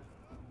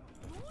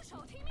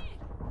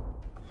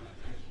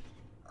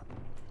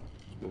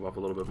 Move up a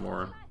little bit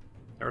more.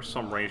 There are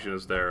some range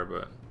units there,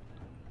 but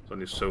there's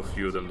only so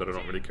few of them that I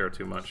don't really care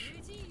too much.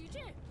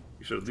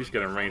 You should at least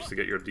get in range to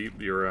get your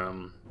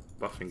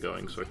buffing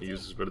going, so I can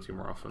use this ability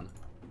more often.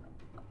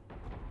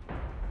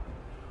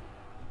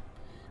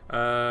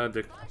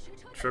 The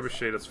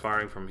trebuchet that's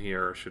firing from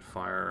here should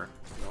fire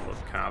all the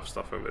carve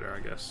stuff over there,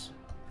 I guess.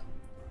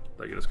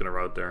 That unit's gonna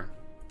route there.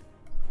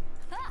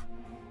 That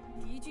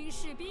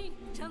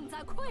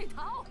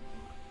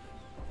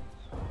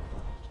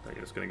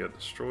unit's gonna get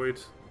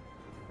destroyed.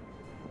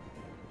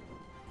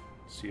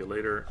 See you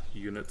later,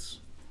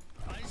 units.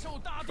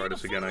 Try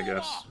this again, I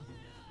guess.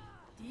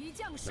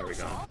 There we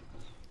go.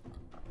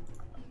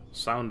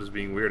 Sound is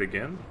being weird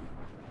again.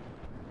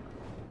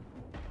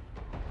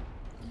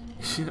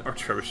 Our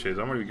trebuchets.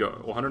 I'm gonna go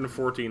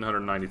 114,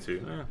 192.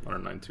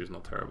 192 is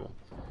not terrible.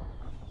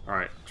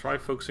 Alright, try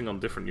focusing on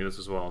different units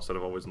as well, instead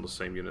of always on the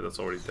same unit that's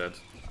already dead.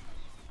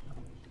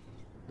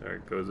 There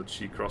goes the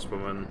cheek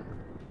crossbowman.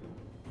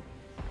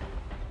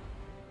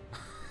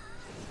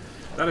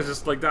 That is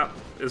just like that.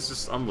 It's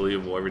just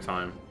unbelievable every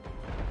time.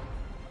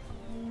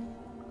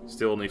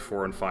 Still only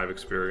 4 and 5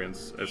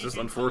 experience. It's just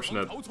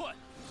unfortunate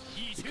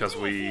because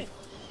we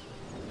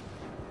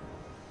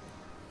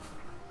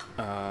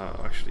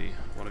actually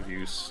one of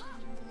you's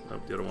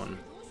the other one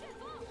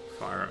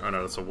fire. Oh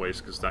no, that's a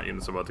waste because that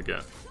unit's about to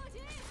get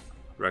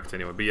wrecked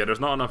anyway. But yeah, there's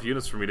not enough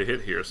units for me to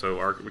hit here,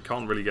 so we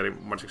can't really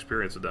get much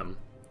experience with them.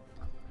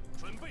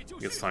 I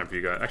think it's time for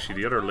you guys.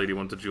 Actually, the other lady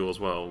wanted to duel as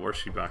well. Where's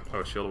she back?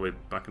 Oh, she's all the way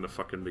back in the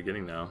fucking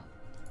beginning now.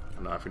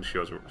 Oh, no, I think she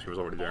was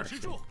already there,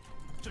 actually.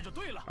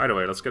 Either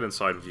way, let's get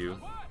inside with you.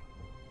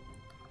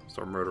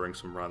 Start murdering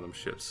some random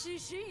shits.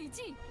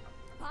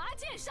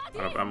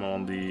 I have ammo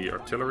on the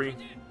artillery.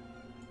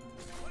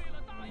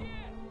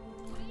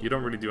 You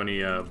don't really do any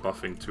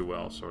buffing too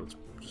well, so let's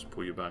just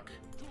pull you back.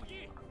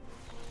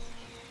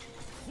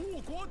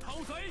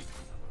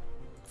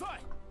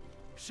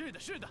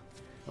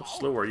 How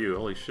slow are you?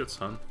 Holy shit,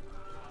 son.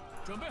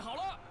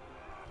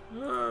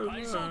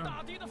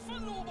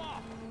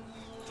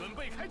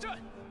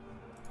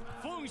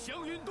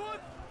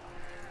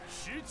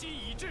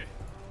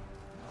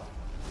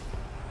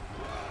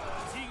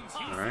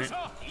 Alright.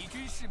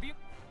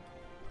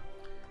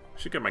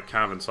 Should get my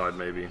cav inside,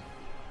 maybe.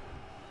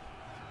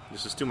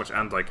 This is too much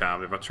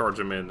anti-cav. If I charge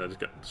him in, I just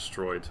get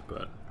destroyed,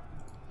 but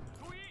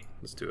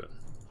let's do it.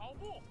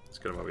 Let's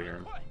get him over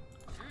here.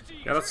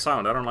 Yeah, that's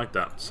sound. I don't like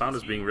that. Sound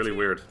is being really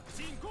weird.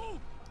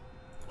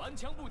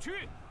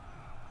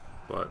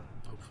 But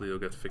hopefully it'll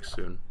get fixed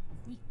soon.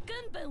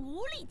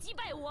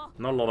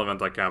 Not a lot of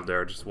anti-cav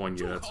there, just one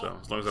unit, so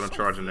as long as I don't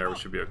charge in there, we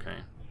should be okay.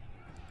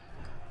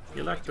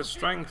 You lack the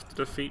strength to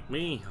defeat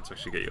me. Let's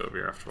actually get you over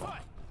here after all.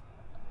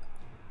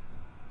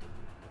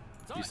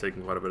 He's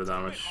taking quite a bit of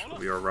damage.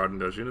 We are routing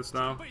those units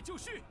now.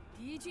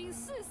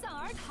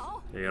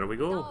 There we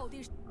go.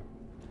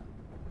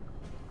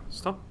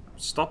 Stop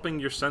stopping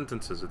your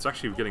sentences. It's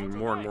actually getting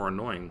more and more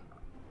annoying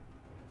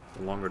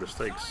the longer this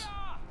takes.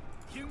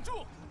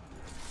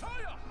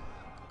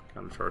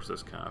 Can't charge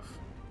this calf.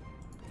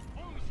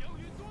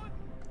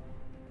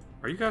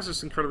 Are you guys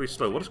just incredibly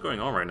slow? What is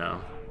going on right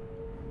now?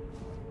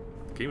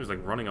 The game is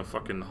like running on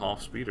fucking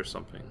half speed or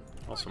something.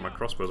 Also, my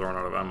crossbows aren't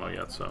out of ammo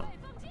yet, so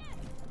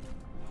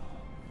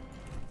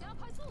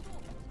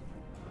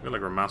I feel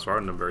like we're mass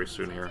routing them very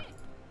soon here.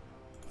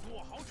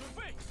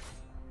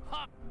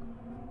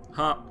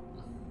 Huh.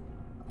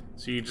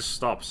 See, he just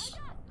stops.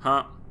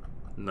 Huh.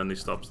 And then he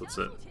stops, that's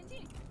it.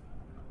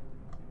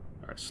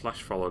 Alright,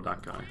 slash follow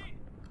that guy.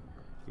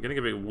 You're getting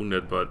a bit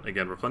wounded, but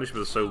again,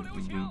 replenishment is so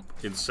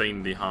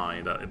insanely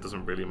high that it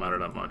doesn't really matter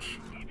that much.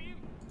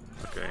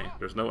 Okay,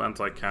 there's no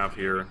anti-cav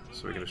here,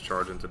 so we can just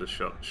charge into this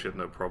shit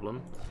no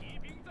problem.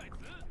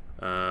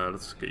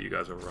 Let's get you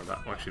guys over on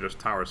that. Well, actually, there's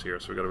towers here,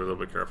 so we gotta be a little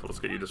bit careful. Let's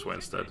get you this way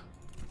instead.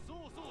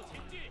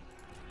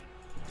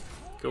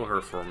 Kill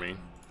her for me.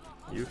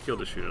 You kill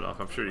this unit off,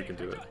 I'm sure you can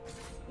do it.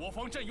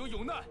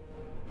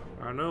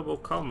 Our noble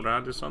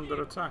comrade is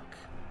under attack.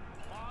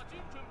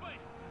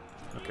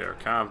 Okay, our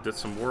cav did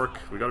some work.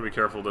 We gotta be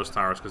careful of those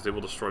towers, because they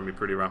will destroy me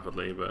pretty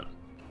rapidly, but...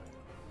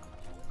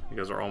 You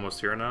guys are almost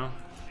here now.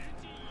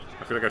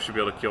 I feel like I should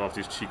be able to kill off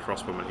these cheek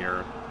crossbowmen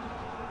here.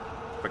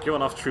 If I kill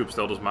enough troops,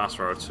 they'll just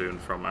master out soon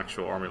from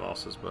actual army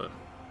losses, but...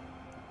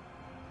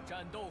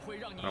 I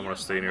don't want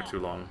to stay in here too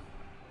long.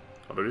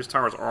 Although these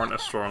towers aren't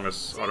as strong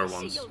as other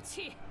ones.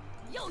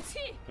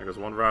 There goes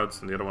one route,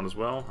 and the other one as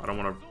well. I don't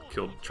want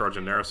to charge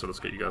in there, so let's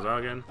get you guys out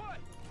again.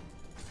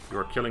 You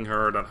are killing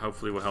her, that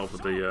hopefully will help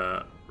with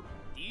the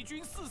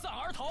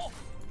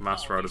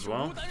mass route as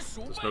well.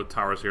 There's no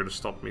towers here to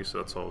stop me, so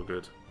that's all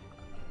good.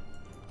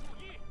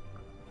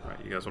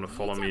 Alright, you guys want to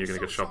follow me, you're going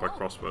to get shot by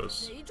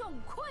crossbows.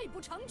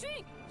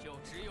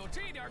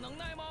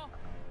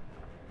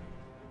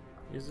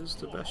 Is this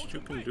the best you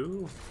can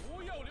do?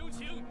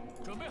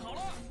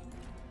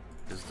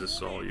 Is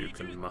this all you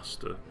can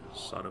muster,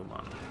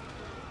 Saruman?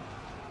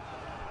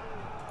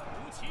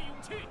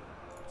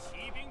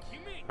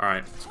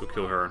 Alright, let's go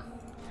kill her.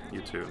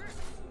 You too.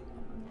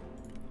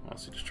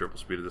 Honestly, just triple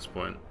speed at this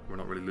point. We're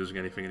not really losing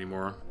anything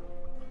anymore.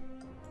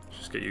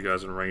 Just get you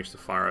guys in range to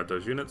fire at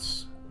those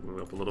units. Move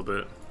up a little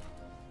bit.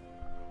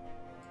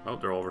 Oh,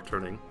 they're all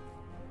returning.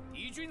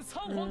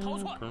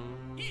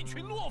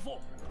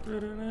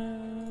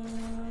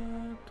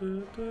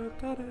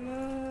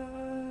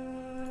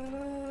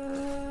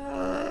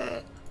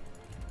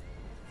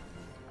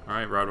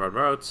 Alright,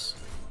 routes.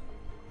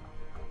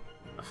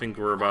 I think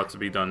we're about to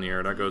be done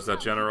here. There goes that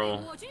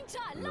general.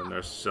 And then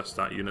there's just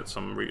that unit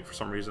for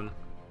some reason.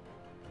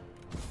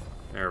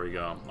 There we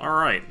go.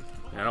 Alright.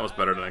 Yeah, that was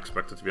better than I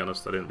expected, to be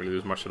honest. I didn't really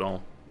lose much at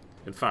all.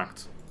 In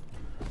fact,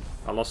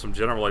 I lost some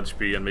general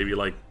HP and maybe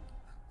like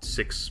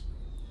 6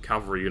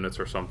 cavalry units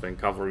or something.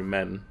 Cavalry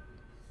men.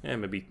 Yeah,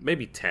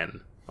 maybe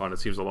 10. Oh, and it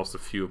seems I lost a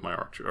few of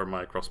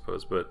my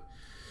crossbows, but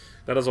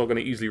that is all going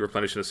to easily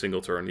replenish in a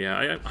single turn.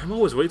 Yeah, I'm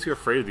always way too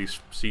afraid of these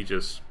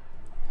sieges.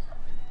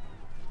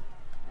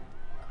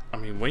 I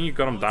mean, when you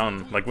got them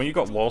down, like when you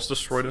got walls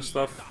destroyed and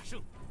stuff,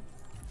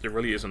 there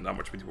really isn't that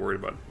much to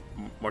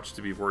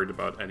be worried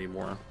about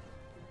anymore.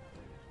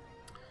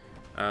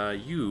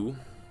 You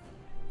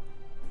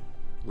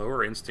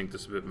lower instinct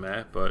is a bit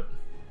meh, but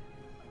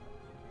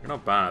you're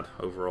not bad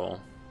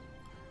overall.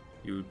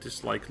 You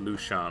dislike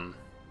Lushan.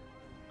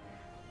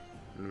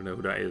 I don't even know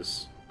who that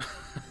is.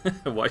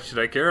 Why should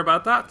I care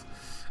about that?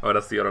 Oh,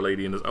 that's the other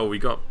lady in this. Oh, we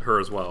got her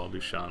as well,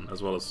 Lushan,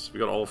 as well as we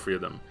got all 3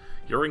 of them.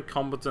 You're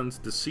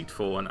incompetent,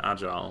 deceitful, and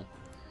agile.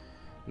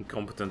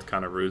 Incompetent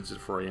kind of ruins it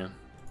for you.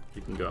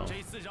 You can go.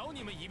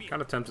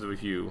 Kind of tempted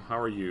with you. How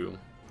are you?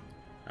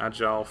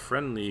 Agile,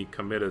 friendly,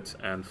 committed,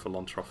 and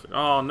philanthropic.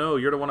 Oh no,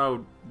 you're the one I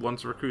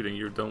want recruiting.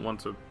 You don't want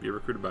to be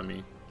recruited by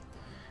me.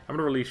 I'm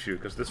gonna release you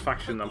because this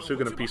faction I'm still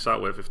gonna peace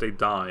out with if they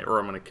die, or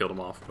I'm gonna kill them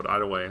off. But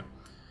either way,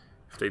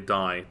 if they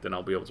die, then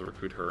I'll be able to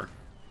recruit her.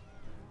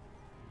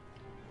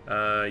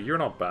 You're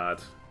not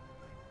bad.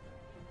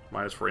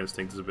 -4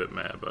 instinct is a bit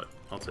meh, but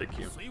I'll take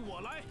you.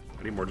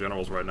 I need more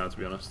generals right now, to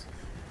be honest.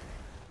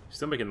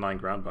 Still making 9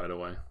 grand, by the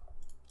way.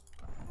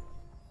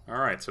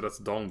 Alright, so that's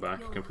Dong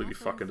back, completely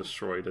fucking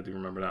destroyed. I do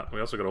remember that. We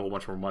also got a whole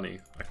bunch more money.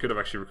 I could have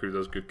actually recruited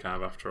those good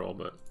cav after all,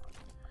 but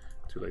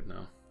too late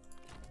now.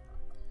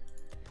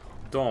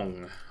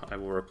 Dong, I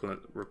will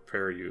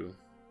repair you.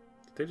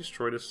 Did they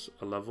destroy this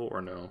a level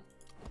or no?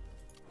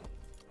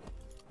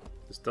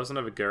 This doesn't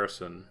have a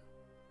garrison.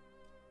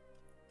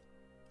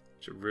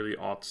 Which it really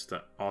ought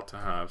to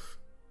have.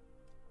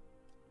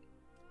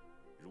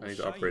 I need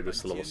to upgrade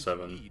this to level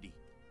 7.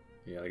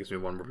 Yeah, that gives me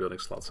 1 more building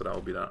slot, so that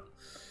will be that.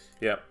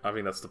 Yeah, I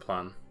think that's the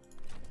plan.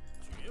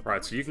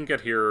 Right, so you can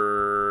get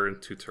here in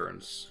 2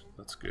 turns.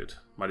 That's good.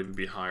 Might even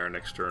be higher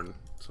next turn.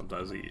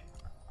 Sometimes the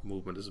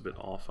movement is a bit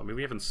off. I mean,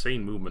 we have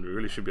insane movement. We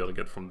really should be able to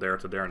get from there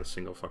to there in a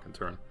single fucking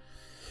turn.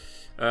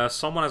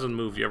 Someone hasn't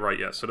moved. Yeah, right,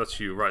 yeah. So that's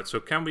you. Right, so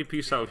can we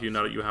peace out with you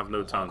now that you have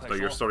no towns? No,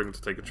 you're starting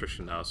to take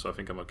attrition now, so I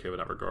think I'm okay with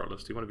that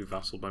regardless. Do you want to be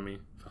vassaled by me?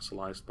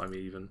 Vassalized by me,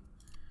 even?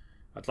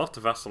 I'd love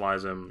to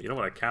vassalize him. You know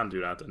what? I can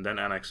do that and then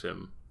annex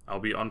him. I'll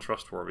be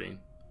untrustworthy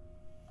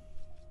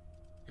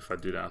if I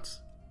do that.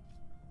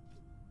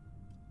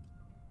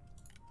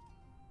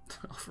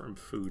 Offer him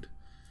food.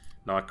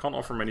 No, I can't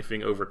offer him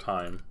anything over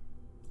time.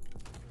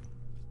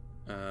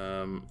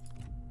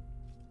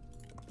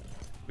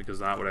 Because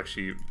that would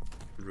actually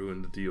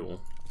ruin the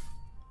deal.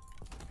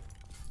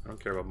 I don't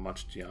care about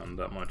much Jian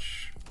that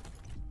much.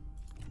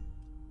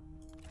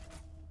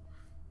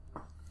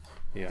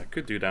 Yeah, I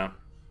could do that.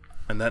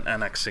 And then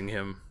annexing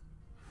him.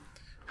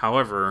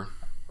 However,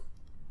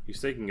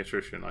 he's taking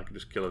attrition. I could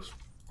just kill his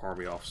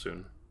army off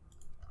soon.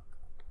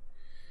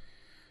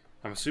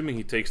 I'm assuming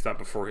he takes that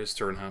before his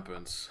turn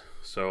happens.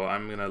 So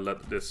I'm gonna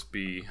let this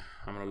be.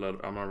 I'm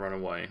gonna run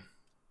away.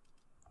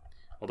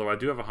 Although I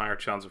do have a higher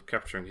chance of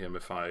capturing him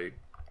if I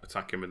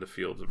attack him in the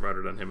field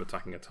rather than him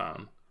attacking a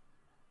town.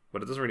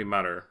 But it doesn't really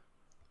matter,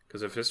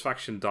 because if his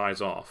faction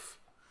dies off,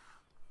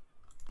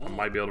 I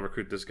might be able to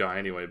recruit this guy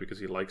anyway because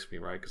he likes me,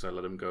 right? Because I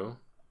let him go.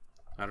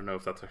 I don't know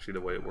if that's actually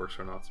the way it works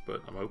or not,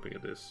 but I'm hoping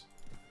it is.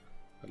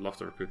 I'd love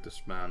to recruit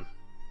this man.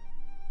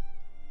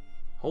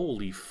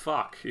 Holy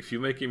fuck! If you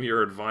make him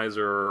your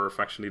advisor or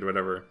faction leader or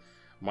whatever,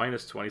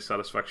 minus 20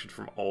 satisfaction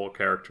from all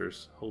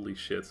characters. Holy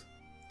shit.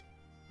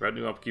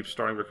 Retinue upkeep,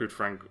 starting recruit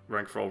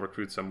rank for all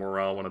recruits, and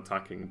morale when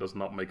attacking does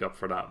not make up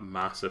for that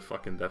massive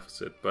fucking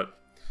deficit. But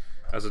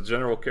as a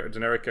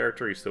generic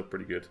character, he's still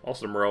pretty good.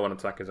 Also, the morale when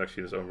attacking is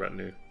actually his own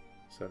retinue,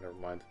 so never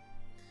mind.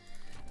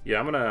 Yeah,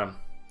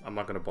 I'm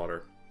not gonna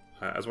bother.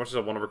 As much as I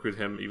want to recruit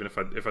him, even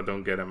if I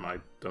don't get him, I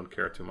don't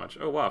care too much.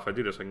 Oh wow, if I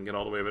do this, I can get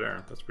all the way over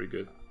there. That's pretty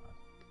good.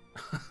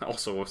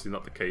 Also, obviously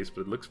not the case,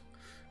 but it looks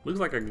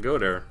like I can go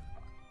there.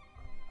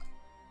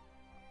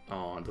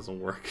 Oh, it doesn't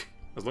work.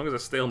 As long as I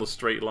stay on the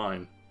straight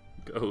line.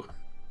 Go.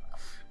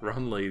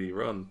 Run, lady,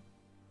 run.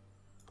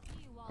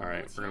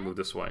 Alright, we're gonna move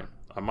this way.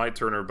 I might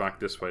turn her back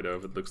this way, though,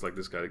 if it looks like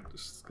this guy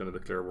is gonna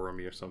declare war on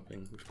me or something.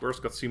 We've of course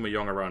got Sima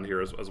Yong around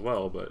here as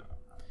well, but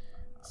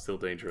it's still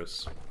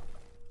dangerous.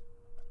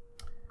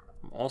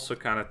 I'm also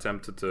kind of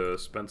tempted to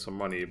spend some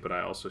money, but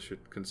I also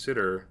should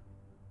consider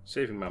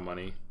saving my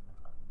money.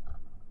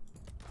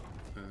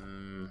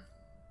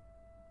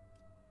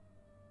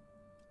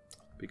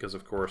 Because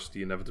of course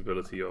the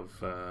inevitability of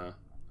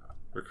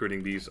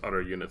recruiting these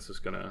other units is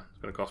gonna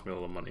cost me a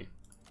lot of money.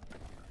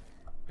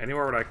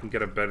 Anywhere where I can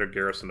get a better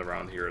garrison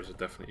around here is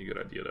definitely a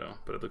good idea though.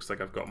 But it looks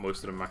like I've got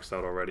most of them maxed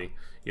out already.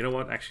 You know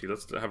what? Actually,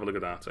 let's have a look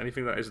at that.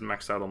 Anything that isn't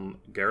maxed out on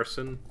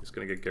garrison is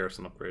gonna get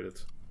garrison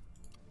upgraded.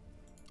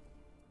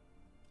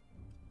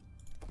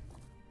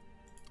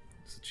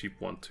 It's a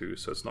cheap one too,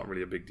 so it's not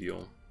really a big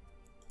deal.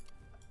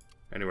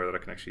 Anywhere that I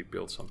can actually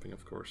build something,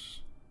 of course.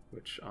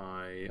 Which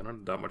I don't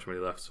have that much money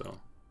left, so...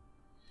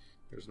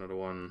 Here's another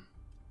one.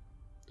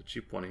 The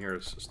cheap one here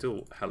is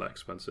still hella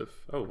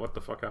expensive. Oh, what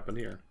the fuck happened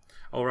here?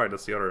 Oh, right,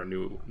 that's the other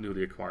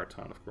newly acquired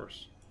town, of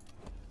course.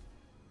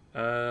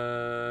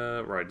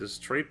 Right, this is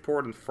trade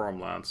port and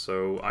farmland,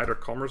 so either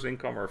commerce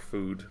income or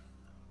food.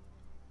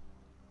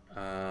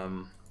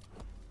 Currently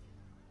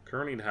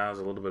it has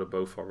a little bit of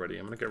both already.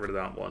 I'm gonna get rid of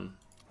that one.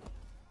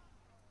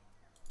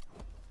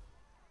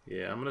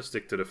 Yeah, I'm gonna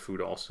stick to the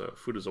food also.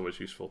 Food is always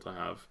useful to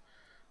have.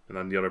 And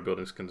then the other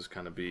buildings can just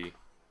kind of be...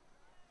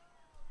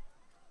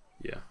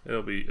 Yeah,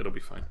 it'll be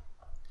fine.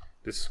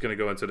 This is going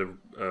to go into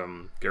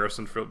the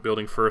garrison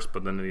building first,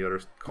 but then the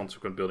other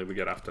consequent building we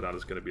get after that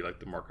is going to be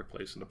like the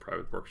marketplace and the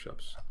private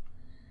workshops.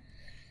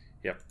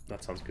 Yep,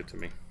 that sounds good to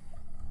me.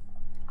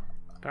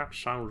 That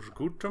sounds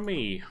good to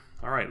me.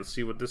 Alright, let's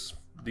see what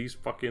these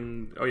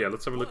fucking... Oh yeah,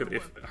 let's have a look at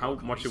how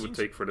much it would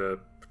take for the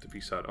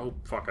peace out. Oh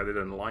fuck, I did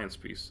an alliance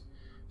peace.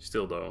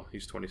 Still though,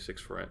 he's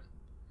 26 for it.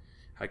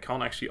 I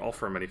can't actually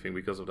offer him anything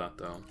because of that,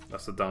 though.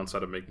 That's the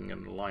downside of making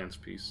an alliance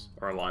peace.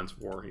 Or alliance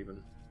war,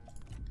 even.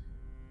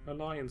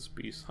 Alliance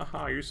peace.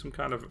 Haha, you're some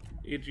kind of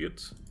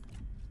idiot.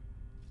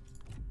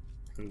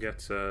 I can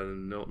get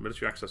no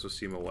military access with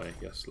Sima Wei.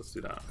 Yes, let's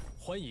do that.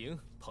 What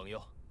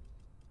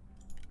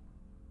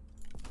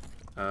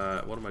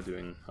am I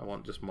doing? I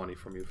want just money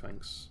from you,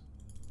 thanks.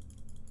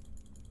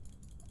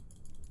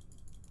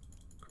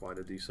 Quite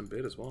a decent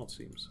bid as well, it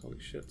seems.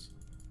 Holy shit.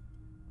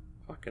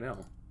 Fucking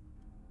hell.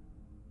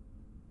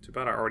 Too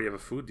bad I already have a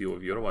food deal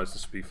with you, otherwise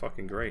this would be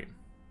fucking great.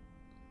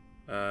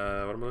 What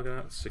am I looking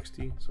at?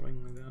 60?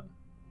 Something like that?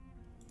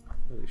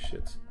 Holy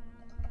shit.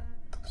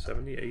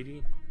 70?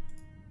 80?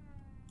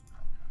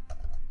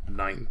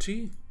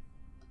 90?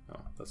 Oh,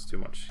 that's too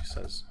much, he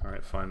says.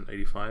 Alright, fine.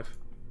 85?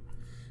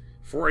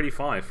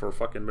 485 for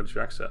fucking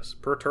military access.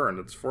 Per turn.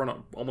 That's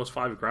almost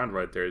 5 grand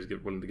right there he's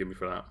willing to give me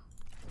for that.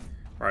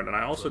 Alright, and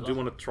I also do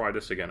want to try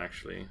this again,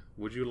 actually.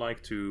 Would you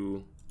like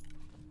to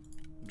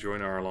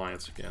join our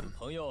alliance again?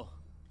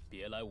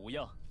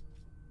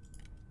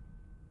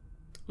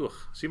 Ugh,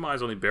 Sima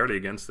is only barely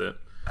against it.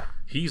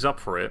 He's up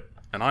for it,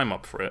 and I'm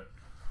up for it.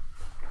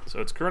 So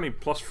it's currently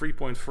plus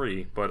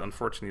 3.3, but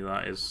unfortunately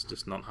that is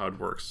just not how it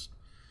works.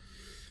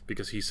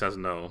 Because he says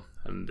no,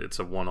 and it's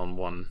a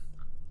one-on-one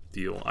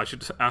deal. I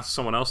should ask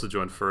someone else to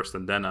join first,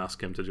 and then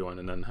ask him to join,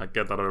 and then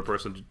get that other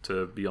person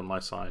to be on my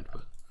side,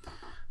 but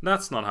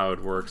that's not how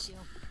it works.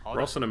 We're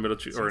also in a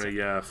military, or in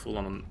a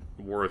full-on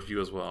war with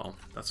you as well.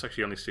 That's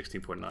actually only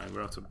 16.9. We don't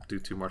have to do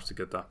too much to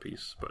get that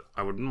piece. But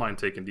I wouldn't mind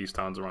taking these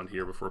towns around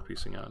here before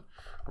piecing out.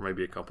 Or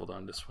maybe a couple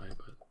down this way,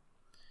 but...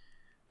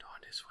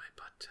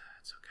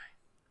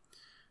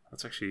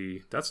 it's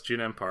okay. That's Jin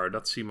Empire,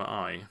 that's Sima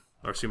I.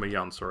 Or Sima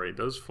Yan, sorry.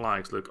 Those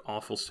flags look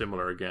awful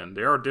similar again.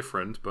 They are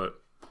different,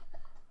 but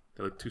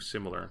they look too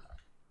similar.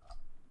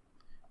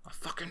 I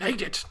fucking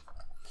hate it!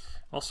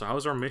 Also,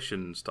 how's our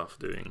mission stuff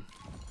doing?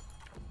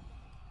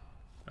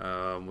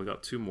 We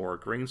got 2 more.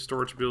 Grain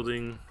storage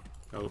building.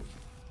 Oh.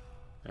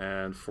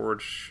 And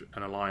forge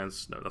an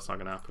alliance. No, that's not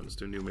gonna happen. Let's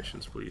do new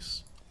missions,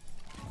 please.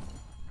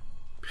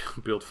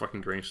 Build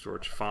fucking grain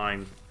storage.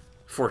 Fine.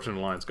 Forge an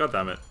alliance. God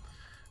damn it.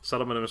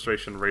 Settlement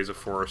administration, raise a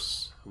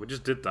force. We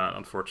just did that,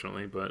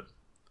 unfortunately, but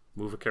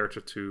move a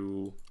character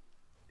to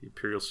the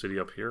Imperial City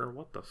up here.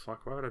 What the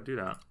fuck? Why would I do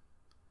that?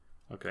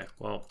 Okay,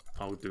 well,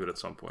 I'll do it at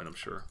some point, I'm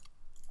sure.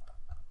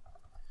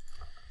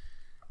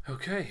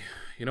 Okay,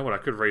 you know what? I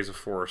could raise a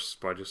force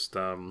by just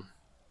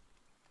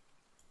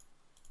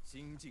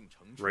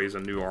raise a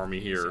new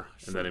army here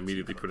and then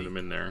immediately putting them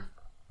in there.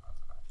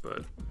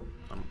 But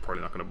I'm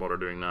probably not going to bother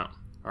doing that.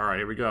 Alright,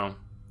 here we go.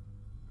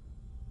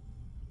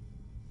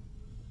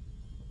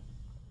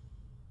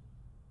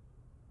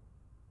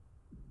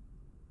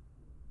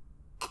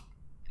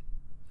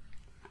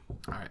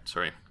 Alright,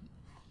 sorry.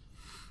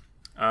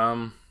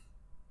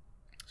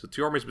 So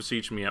 2 armies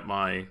besieged me at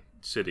my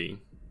city.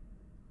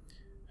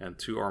 And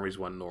 2 armies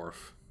went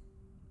north.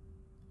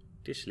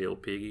 This little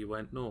piggy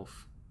went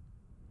north.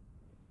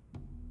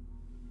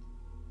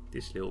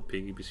 This little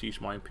piggy besieged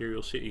my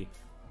imperial city.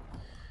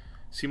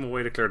 Sima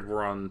Wei declared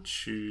war on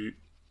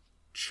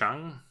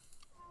Chang.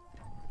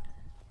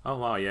 Oh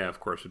wow, yeah, of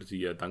course, with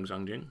the Deng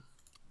Zhangjing.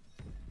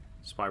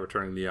 Spy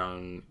returning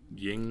Liang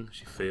Ying.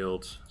 She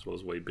failed, as well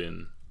as Wei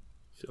Bin.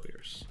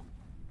 Failures.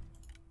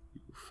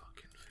 You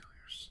fucking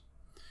failures.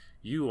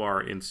 You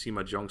are in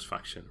Sima Yong's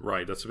faction.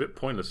 Right, that's a bit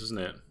pointless, isn't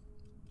it?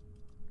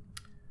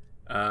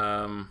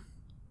 Can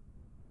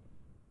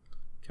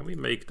we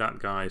make that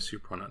guy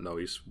super on it? No,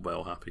 he's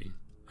well happy.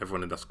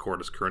 Everyone in that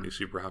court is currently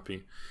super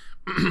happy.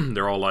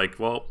 They're all like,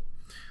 well,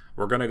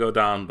 we're gonna go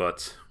down,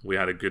 but we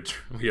had a good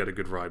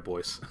ride,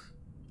 boys.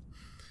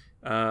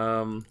 You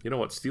know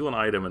what? Steal an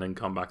item and then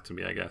come back to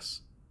me, I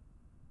guess.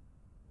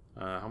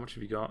 How much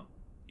have you got?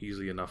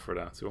 Easily enough for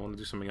that. Do I want to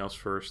do something else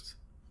first?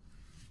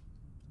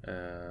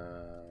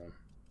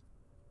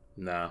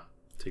 Nah.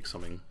 Take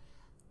something.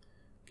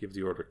 Give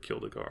the order, kill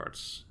the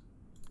guards.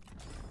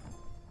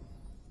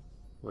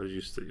 What did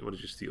you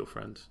steal,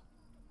 friend?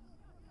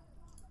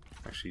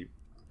 Actually,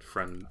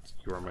 friend,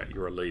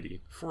 you're a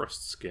lady.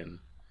 Forest skin.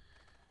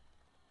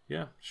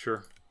 Yeah,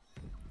 sure.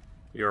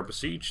 We are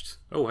besieged.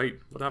 Oh, hey,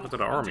 what happened to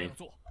the army?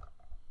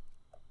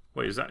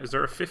 Wait, is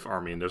there a 5th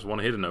army? And there's one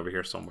hidden over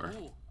here somewhere.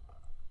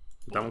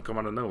 Did that one come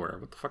out of nowhere?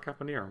 What the fuck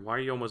happened here? Why are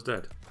you almost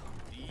dead?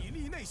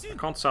 I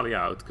can't sally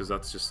out because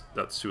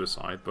that's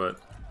suicide. But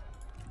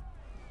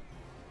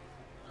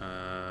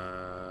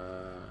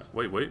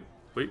wait.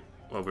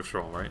 Well,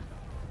 withdrawal, right?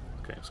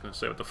 Okay, I was gonna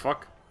say, what the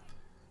fuck?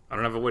 I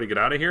don't have a way to get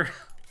out of here.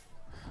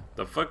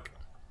 The fuck?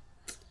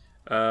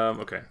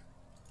 Okay.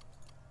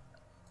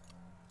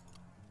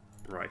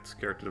 Right,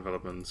 character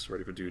developments,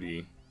 ready for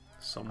duty.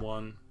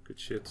 Someone, good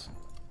shit.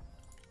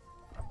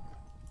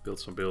 Build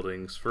some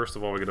buildings. First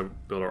of all, we're gonna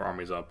build our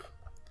armies up.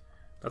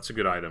 That's a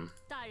good item.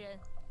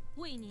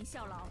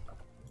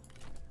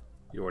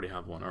 You already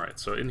have one. Alright,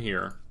 so in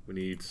here, we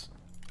need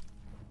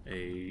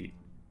a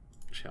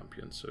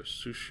champion. So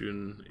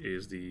Sushun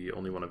is the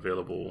only one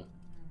available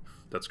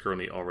that's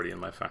currently already in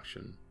my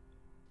faction.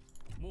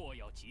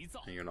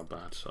 And you're not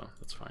bad, so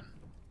that's fine.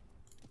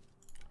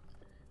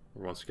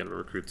 We're once again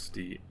recruit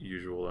the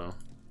usual though.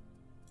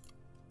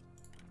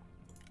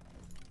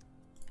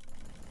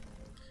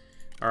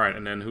 Alright,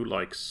 and then who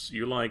likes...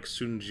 You like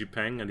Sun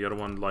Jipeng and the other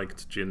one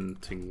liked Jin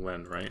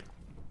Tingwen, right?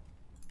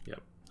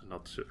 Yep,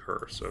 not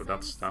her, so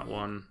that's that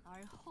one.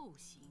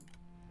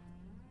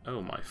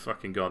 Oh my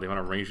fucking god, the amount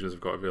of ranges I've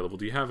got available.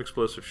 Do you have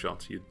explosive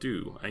shots? You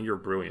do, and you're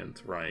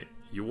brilliant, right.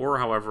 You were,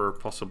 however,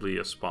 possibly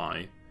a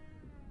spy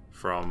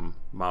from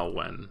Mao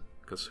Wen,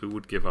 because who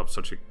would give up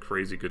such a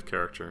crazy good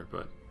character,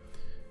 but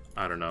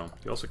I don't know.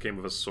 You also came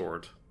with a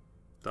sword.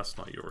 That's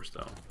not yours,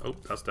 though. Oh,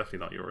 that's definitely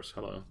not yours.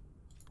 Hello.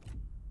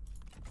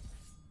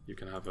 You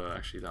can have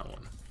actually that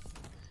one.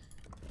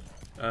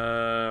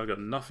 I've got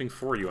nothing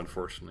for you,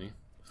 unfortunately.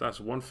 If that's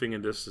one thing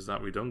in this, is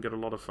that we don't get a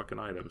lot of fucking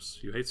items.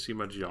 You hate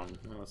Sima Yong.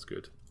 Well, that's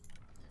good.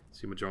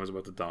 Sima Yong is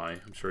about to die.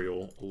 I'm sure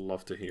you'll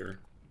love to hear.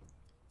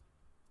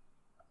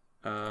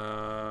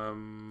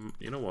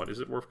 You know what? Is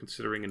it worth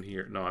considering in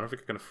here? No, I don't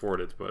think I can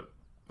afford it, but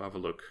I'll have a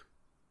look.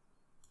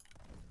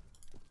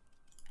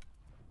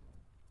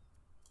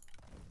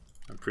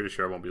 I'm pretty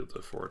sure I won't be able to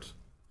afford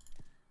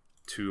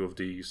 2 of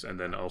these, and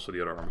then also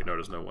the other army. No,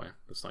 there's no way.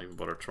 Let's not even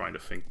bother trying to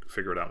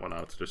figure that one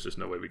out. There's just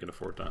no way we can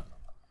afford that.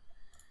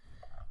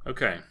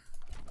 Okay,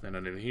 and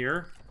then in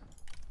here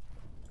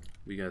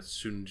we got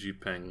Sun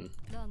Jipeng,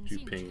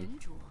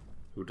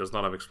 who does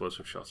not have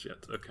explosive shots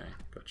yet. Okay,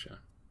 gotcha.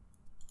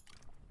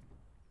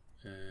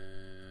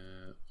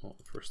 Well,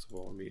 first of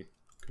all, let me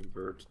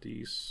convert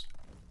these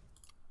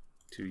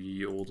to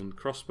ye olden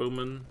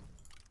crossbowmen.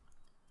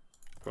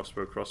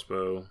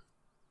 Crossbow.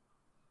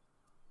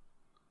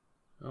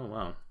 Oh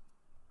wow.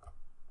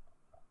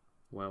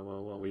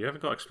 Well, we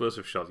haven't got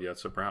explosive shot yet,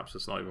 so perhaps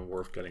it's not even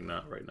worth getting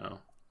that right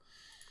now.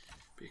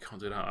 But you can't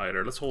do that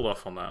either. Let's hold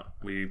off on that.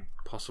 We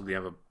possibly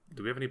have a...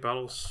 Do we have any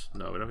battles?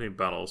 No, we don't have any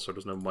battles, so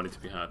there's no money to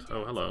be had.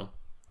 Oh, hello.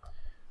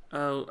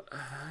 Oh,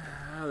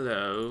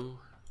 hello.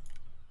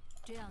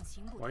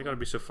 Why you gotta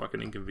be so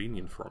fucking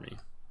inconvenient for me?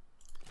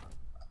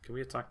 Can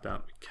we attack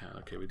that? We can.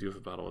 Okay, we do have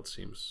a battle, it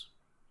seems.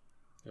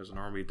 There's an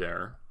army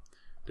there.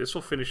 This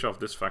will finish off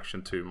this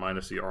faction too,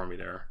 minus the army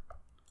there.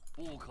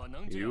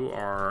 You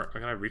are...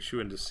 Can I reach you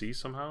in the sea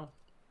somehow?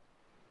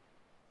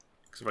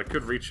 Because if I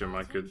could reach him,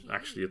 I could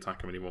actually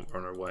attack him and he won't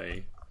run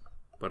away.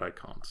 But I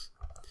can't.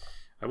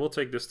 I will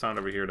take this town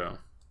over here though.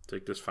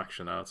 Take this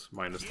faction out,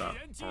 minus that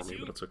army,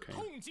 but that's okay.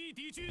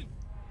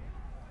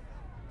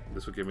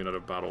 This will give me another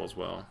battle as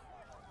well.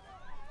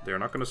 They're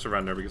not going to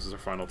surrender because it's our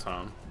final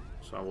town.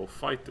 So I will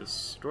fight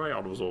this. Do I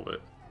auto-resolve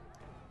it?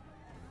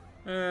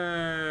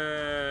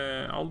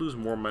 I'll lose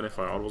more men if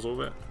I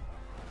auto-resolve it.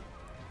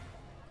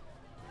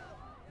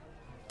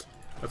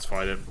 Let's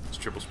fight it. Let's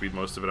triple speed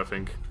most of it, I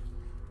think.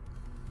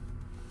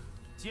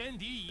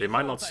 They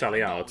might not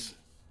sally out.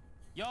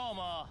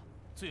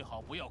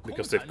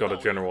 Because they've got a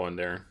general in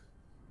there.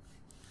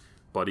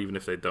 But even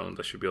if they don't,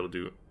 I should be able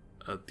to do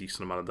a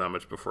decent amount of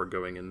damage before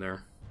going in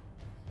there.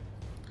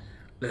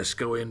 Let's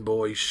go in,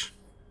 boys.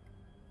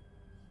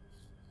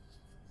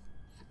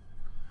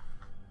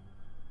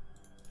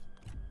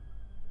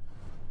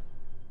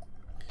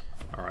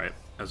 Alright,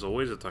 as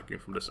always, attacking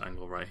from this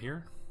angle right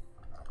here.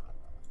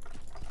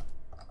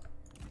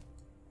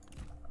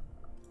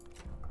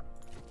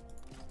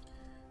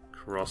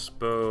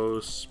 Crossbow,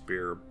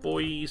 spear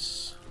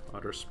boys,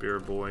 other spear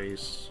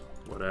boys,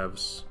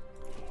 whatevs.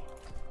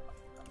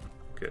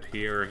 Get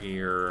here,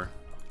 here.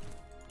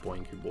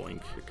 Boinky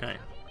boink. Okay.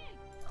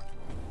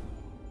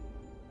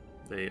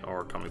 They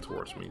are coming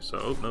towards me, so...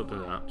 Oh, no, do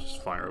not.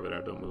 Just fire over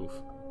there, don't move.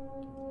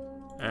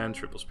 And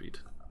triple speed.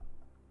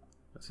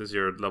 Since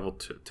you're at level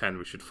 10,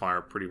 we should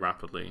fire pretty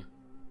rapidly.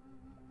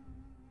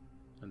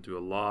 And do a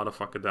lot of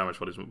fucking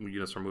damage while these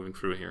units are moving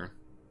through here.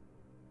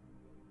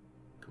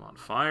 Come on,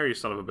 fire, you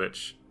son of a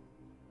bitch.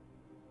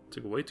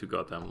 Took way too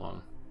goddamn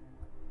long.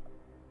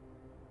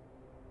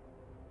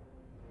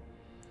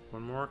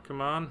 One more,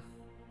 come on.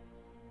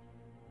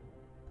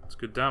 It's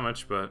good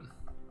damage, but...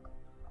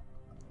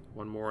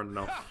 One more and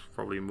I'll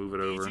probably move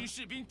it over.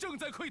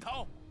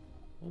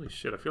 Holy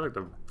shit, I feel like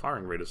the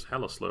firing rate is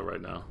hella slow right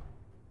now.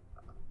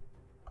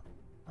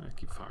 I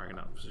keep firing in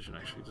that position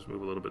actually. Just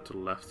move a little bit to the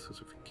left,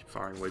 because if you keep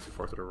firing way too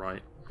far to the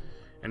right,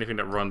 anything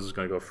that runs is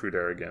going to go through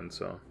there again,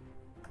 so...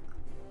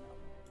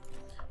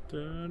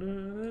 Get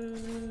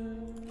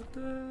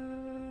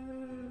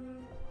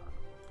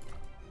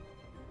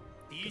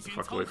the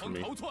fuck away from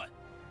me.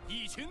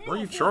 Where are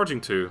you charging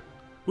to?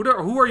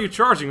 Who are you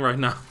charging right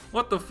now?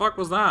 What the fuck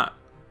was that?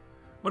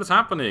 What is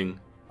happening?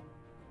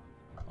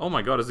 Oh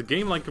my god, is the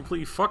game like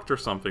completely fucked or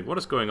something? What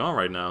is going on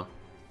right now?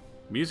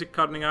 Music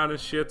cutting out and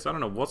shit? I don't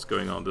know what's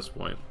going on at this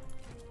point.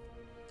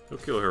 Go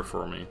kill her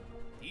for me.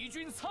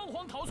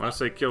 When I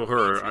say kill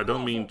her, I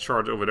don't mean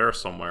charge over there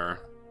somewhere.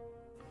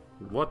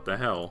 What the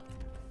hell?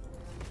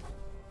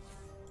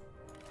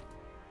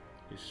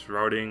 He's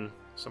shrouding.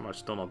 Somehow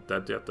still not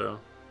dead yet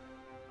though.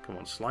 Come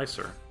on, slice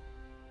her.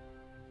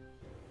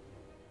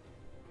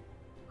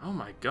 Oh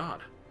my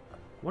god.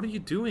 What are you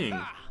doing?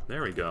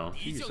 There we go.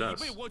 Jesus.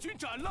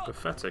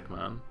 Pathetic,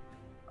 man.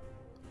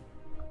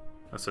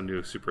 That's a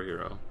new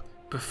superhero.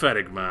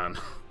 Pathetic, man.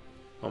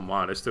 Oh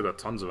man, I still got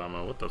tons of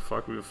ammo. What the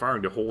fuck? We've been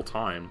firing the whole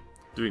time.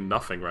 Doing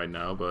nothing right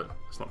now, but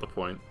it's not the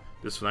point.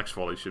 This next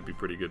volley should be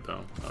pretty good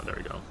though. Oh, there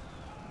we go.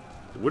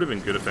 It would have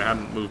been good if they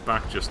hadn't moved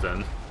back just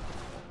then.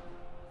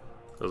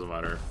 Doesn't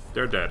matter.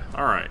 They're dead.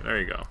 Alright, there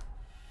you go.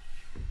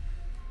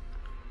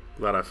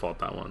 Glad I fought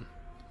that one.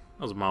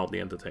 That was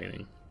mildly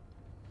entertaining.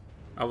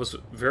 I was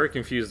very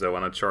confused though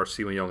when I charged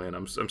Sima Yong in.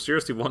 I'm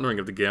seriously wondering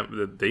if the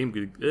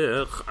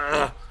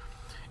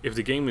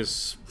game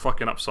is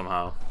fucking up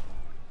somehow.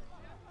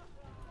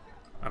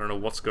 I don't know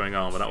what's going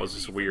on, but that was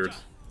just weird.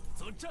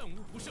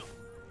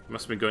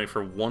 Must have been going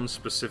for one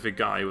specific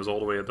guy who was all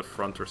the way at the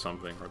front or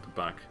something, or at the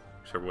back,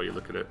 whichever way you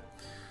look at it.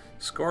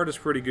 Scarred is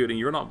pretty good, and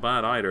you're not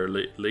bad either,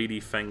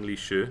 Lady Feng Li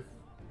Shi.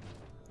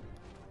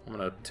 I'm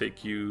gonna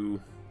take you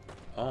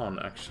on,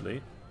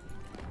 actually.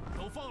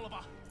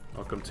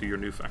 Welcome to your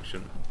new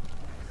faction.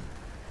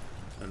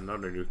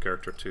 Another new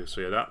character too. So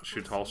yeah, that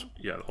should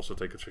also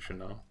take attrition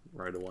now,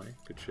 right away.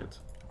 Good shit.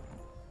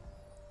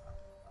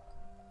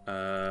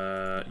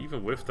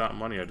 Even with that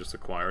money I just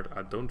acquired,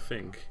 I don't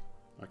think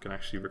I can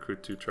actually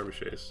recruit 2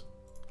 trebuchets.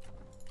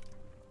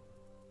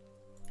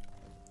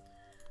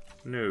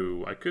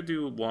 No, I could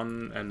do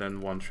 1 and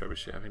then 1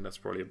 trebuchet. I think that's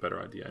probably a better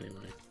idea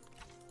anyway.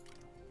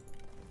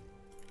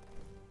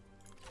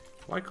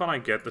 Why can't I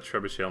get the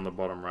trebuchet on the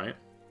bottom right?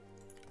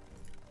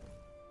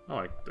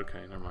 Oh,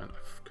 okay, never mind. I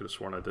could have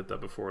sworn I did that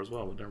before as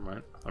well, but never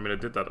mind. I mean, I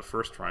did that the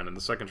first try, and then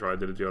the second try I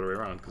did it the other way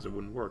around, because it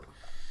wouldn't work.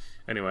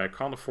 Anyway, I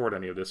can't afford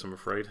any of this, I'm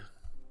afraid.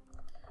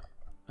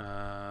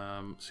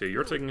 So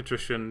you're taking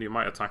attrition, you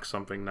might attack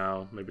something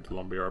now, maybe the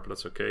Lumbiar, but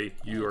that's okay.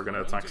 You are going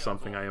to attack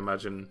something, I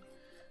imagine.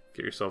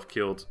 Get yourself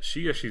killed.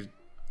 She actually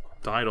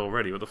died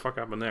already, what the fuck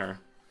happened there?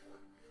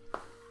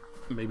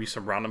 Maybe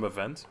some random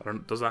event? I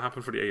don't. Does that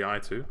happen for the AI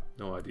too?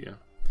 No idea.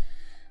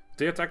 If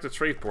they attack the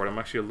trade port, I'm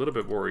actually a little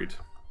bit worried.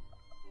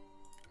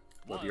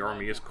 But the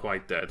army is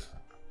quite dead.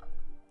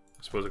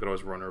 I suppose I could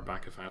always run her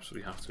back if I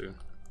absolutely have to.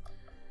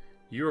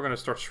 You are going to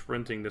start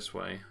sprinting this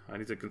way. I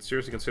need to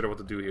seriously consider what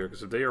to do here,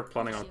 because if they are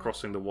planning on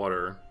crossing the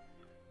water...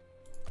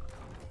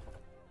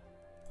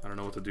 I don't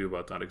know what to do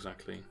about that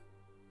exactly.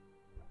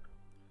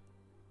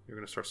 You're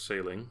gonna start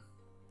sailing.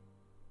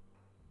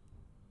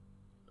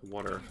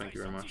 Water, thank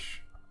you very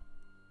much.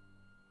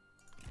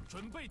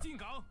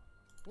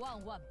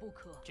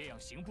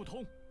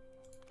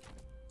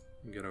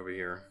 Get over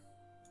here.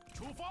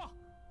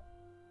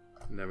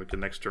 And then we can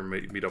next turn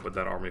meet up with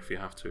that army if we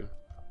have to.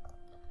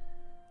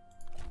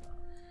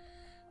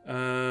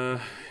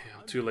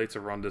 Too late to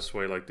run this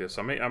way like this.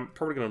 I'm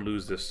probably gonna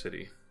lose this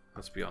city,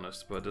 let's be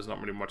honest, but there's not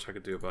really much I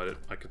could do about it.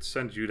 I could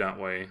send you that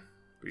way,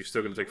 but you're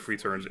still gonna take 3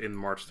 turns in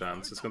march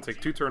stance. It's gonna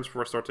take 2 turns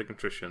before I start taking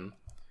attrition.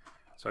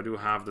 So I do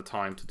have the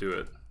time to do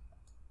it.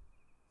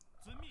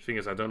 Thing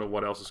is, I don't know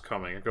what else is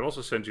coming. I could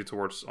also send you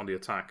towards on the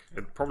attack.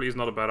 It probably is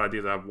not a bad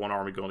idea to have one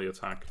army go on the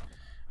attack.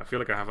 I feel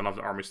like I have enough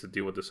armies to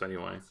deal with this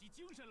anyway.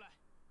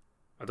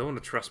 I don't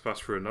want to trespass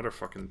through another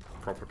fucking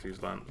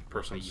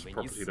person's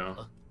property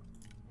though.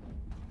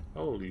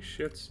 Holy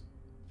shit.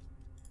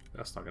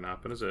 That's not gonna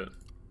happen, is it?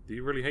 Do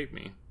you really hate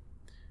me?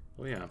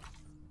 Well, yeah.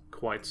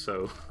 Quite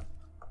so.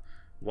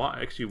 Why?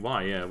 Actually,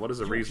 why? Yeah, what is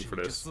the reason for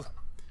this?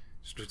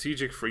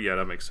 Strategic for... Yeah,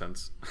 that makes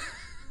sense.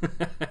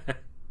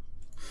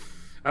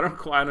 I don't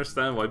quite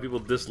understand why people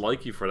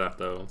dislike you for that,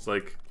 though. It's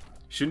like,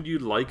 shouldn't you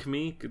like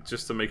me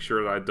just to make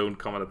sure that I don't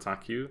come and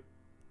attack you?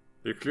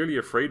 You're clearly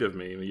afraid of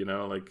me, you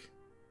know, like...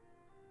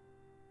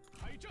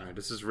 Alright,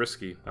 this is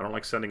risky. I don't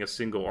like sending a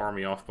single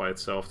army off by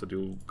itself to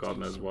do God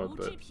knows what,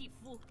 but...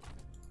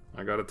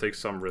 I gotta take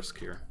some risk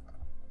here.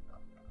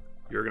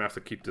 You're gonna have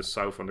to keep this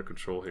south under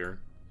control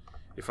here.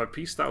 If I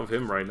pieced out of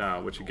him right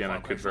now, which again I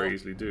could very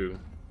easily do...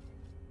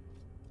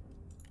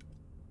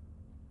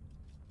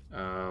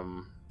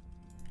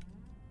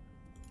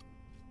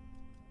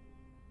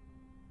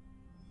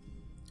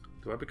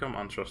 Do I become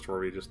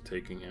untrustworthy just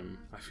taking him?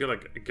 I feel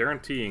like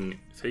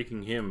guaranteeing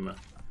taking him...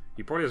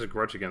 He probably has a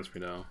grudge against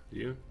me now. Do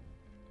you?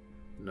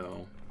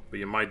 No. But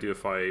you might do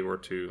if I were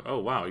to... Oh,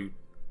 wow. You...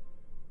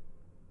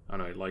 Oh,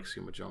 no. He likes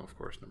Sima Yong, of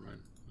course. Never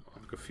mind.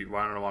 I'm confused.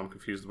 Well, I don't know why I'm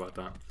confused about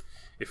that.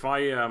 If I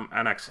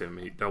annex him,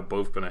 they're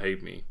both gonna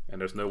hate me. And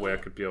there's no way I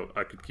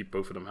could keep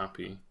both of them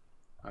happy.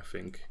 I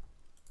think.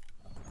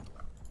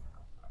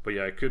 But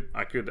yeah,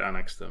 I could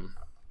annex them.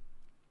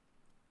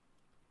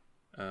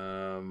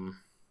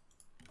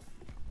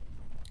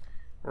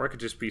 Or I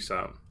could just peace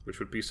out, which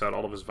would peace out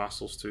all of his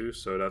vassals too.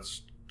 So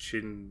that's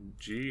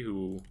Chinji,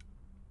 who...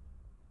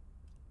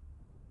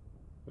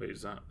 Wait,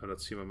 is that... Oh,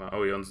 that's Sima.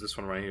 Oh, he owns this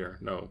one right here.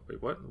 No,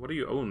 wait, what? What do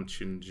you own,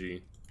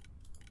 Chinji?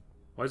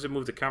 Why does it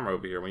move the camera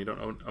over here when you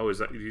don't own... Oh, is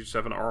that... You just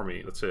have an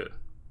army, that's it.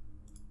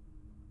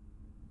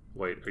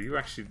 Wait, are you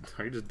actually...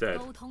 Are you just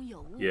dead?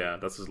 Yeah,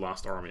 that's his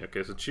last army.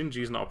 Okay, so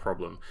Chinji's not a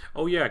problem.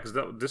 Oh yeah, because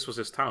this was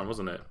his town,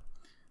 wasn't it?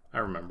 I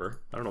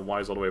remember. I don't know why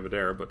he's all the way over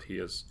there, but he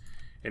is.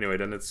 Anyway,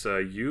 then it's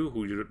you,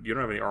 who you don't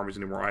have any armies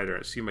anymore either.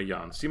 Sima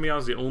Yang. Sima Yang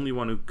is the only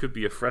one who could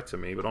be a threat to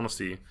me, but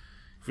honestly,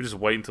 if we just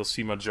wait until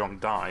Sima Yong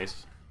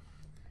dies,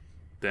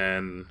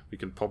 then we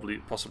can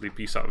possibly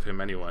peace out with him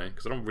anyway,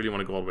 because I don't really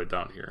want to go all the way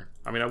down here.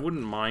 I mean, I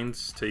wouldn't mind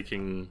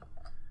taking,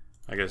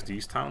 I guess,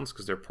 these towns,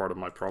 because they're part of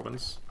my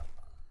province,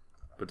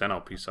 but then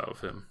I'll peace out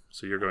with him.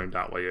 So you're going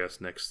that way, yes,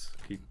 next.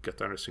 Can you get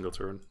down a single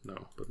turn?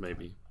 No, but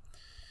maybe.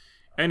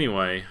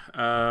 Anyway,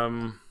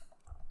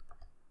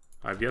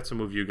 I've yet to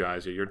move you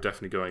guys. Yeah, you're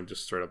definitely going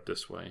just straight up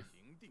this way.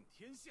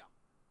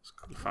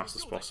 As fast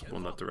as possible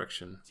in that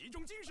direction.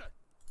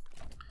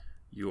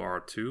 You are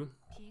too.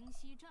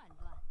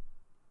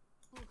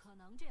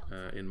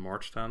 In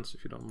march stance,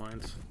 if you don't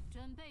mind.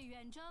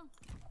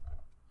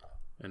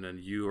 And then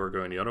you are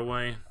going the other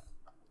way.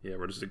 Yeah,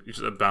 you're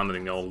just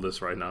abandoning all of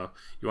this right now.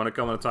 You want to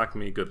come and attack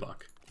me? Good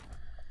luck.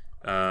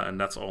 And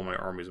that's all my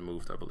armies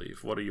moved, I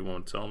believe. What do you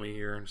want to tell me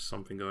here? There's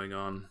something going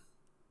on.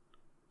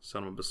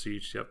 Settlement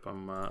besieged. Yep,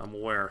 I'm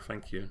aware.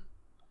 Thank you.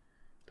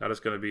 That is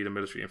going to be the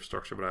military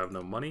infrastructure, but I have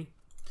no money.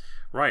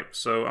 Right,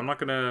 so I'm not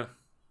going to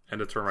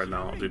end the turn right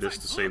now. I'll do this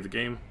to save the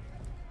game.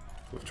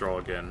 Withdraw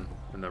again,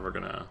 and then we're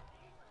going to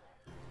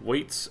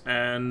wait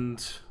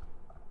and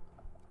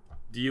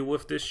deal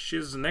with this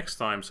shiz next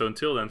time. So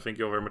until then, thank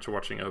you all very much for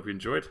watching. I hope you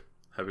enjoyed.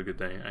 Have a good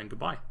day, and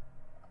goodbye.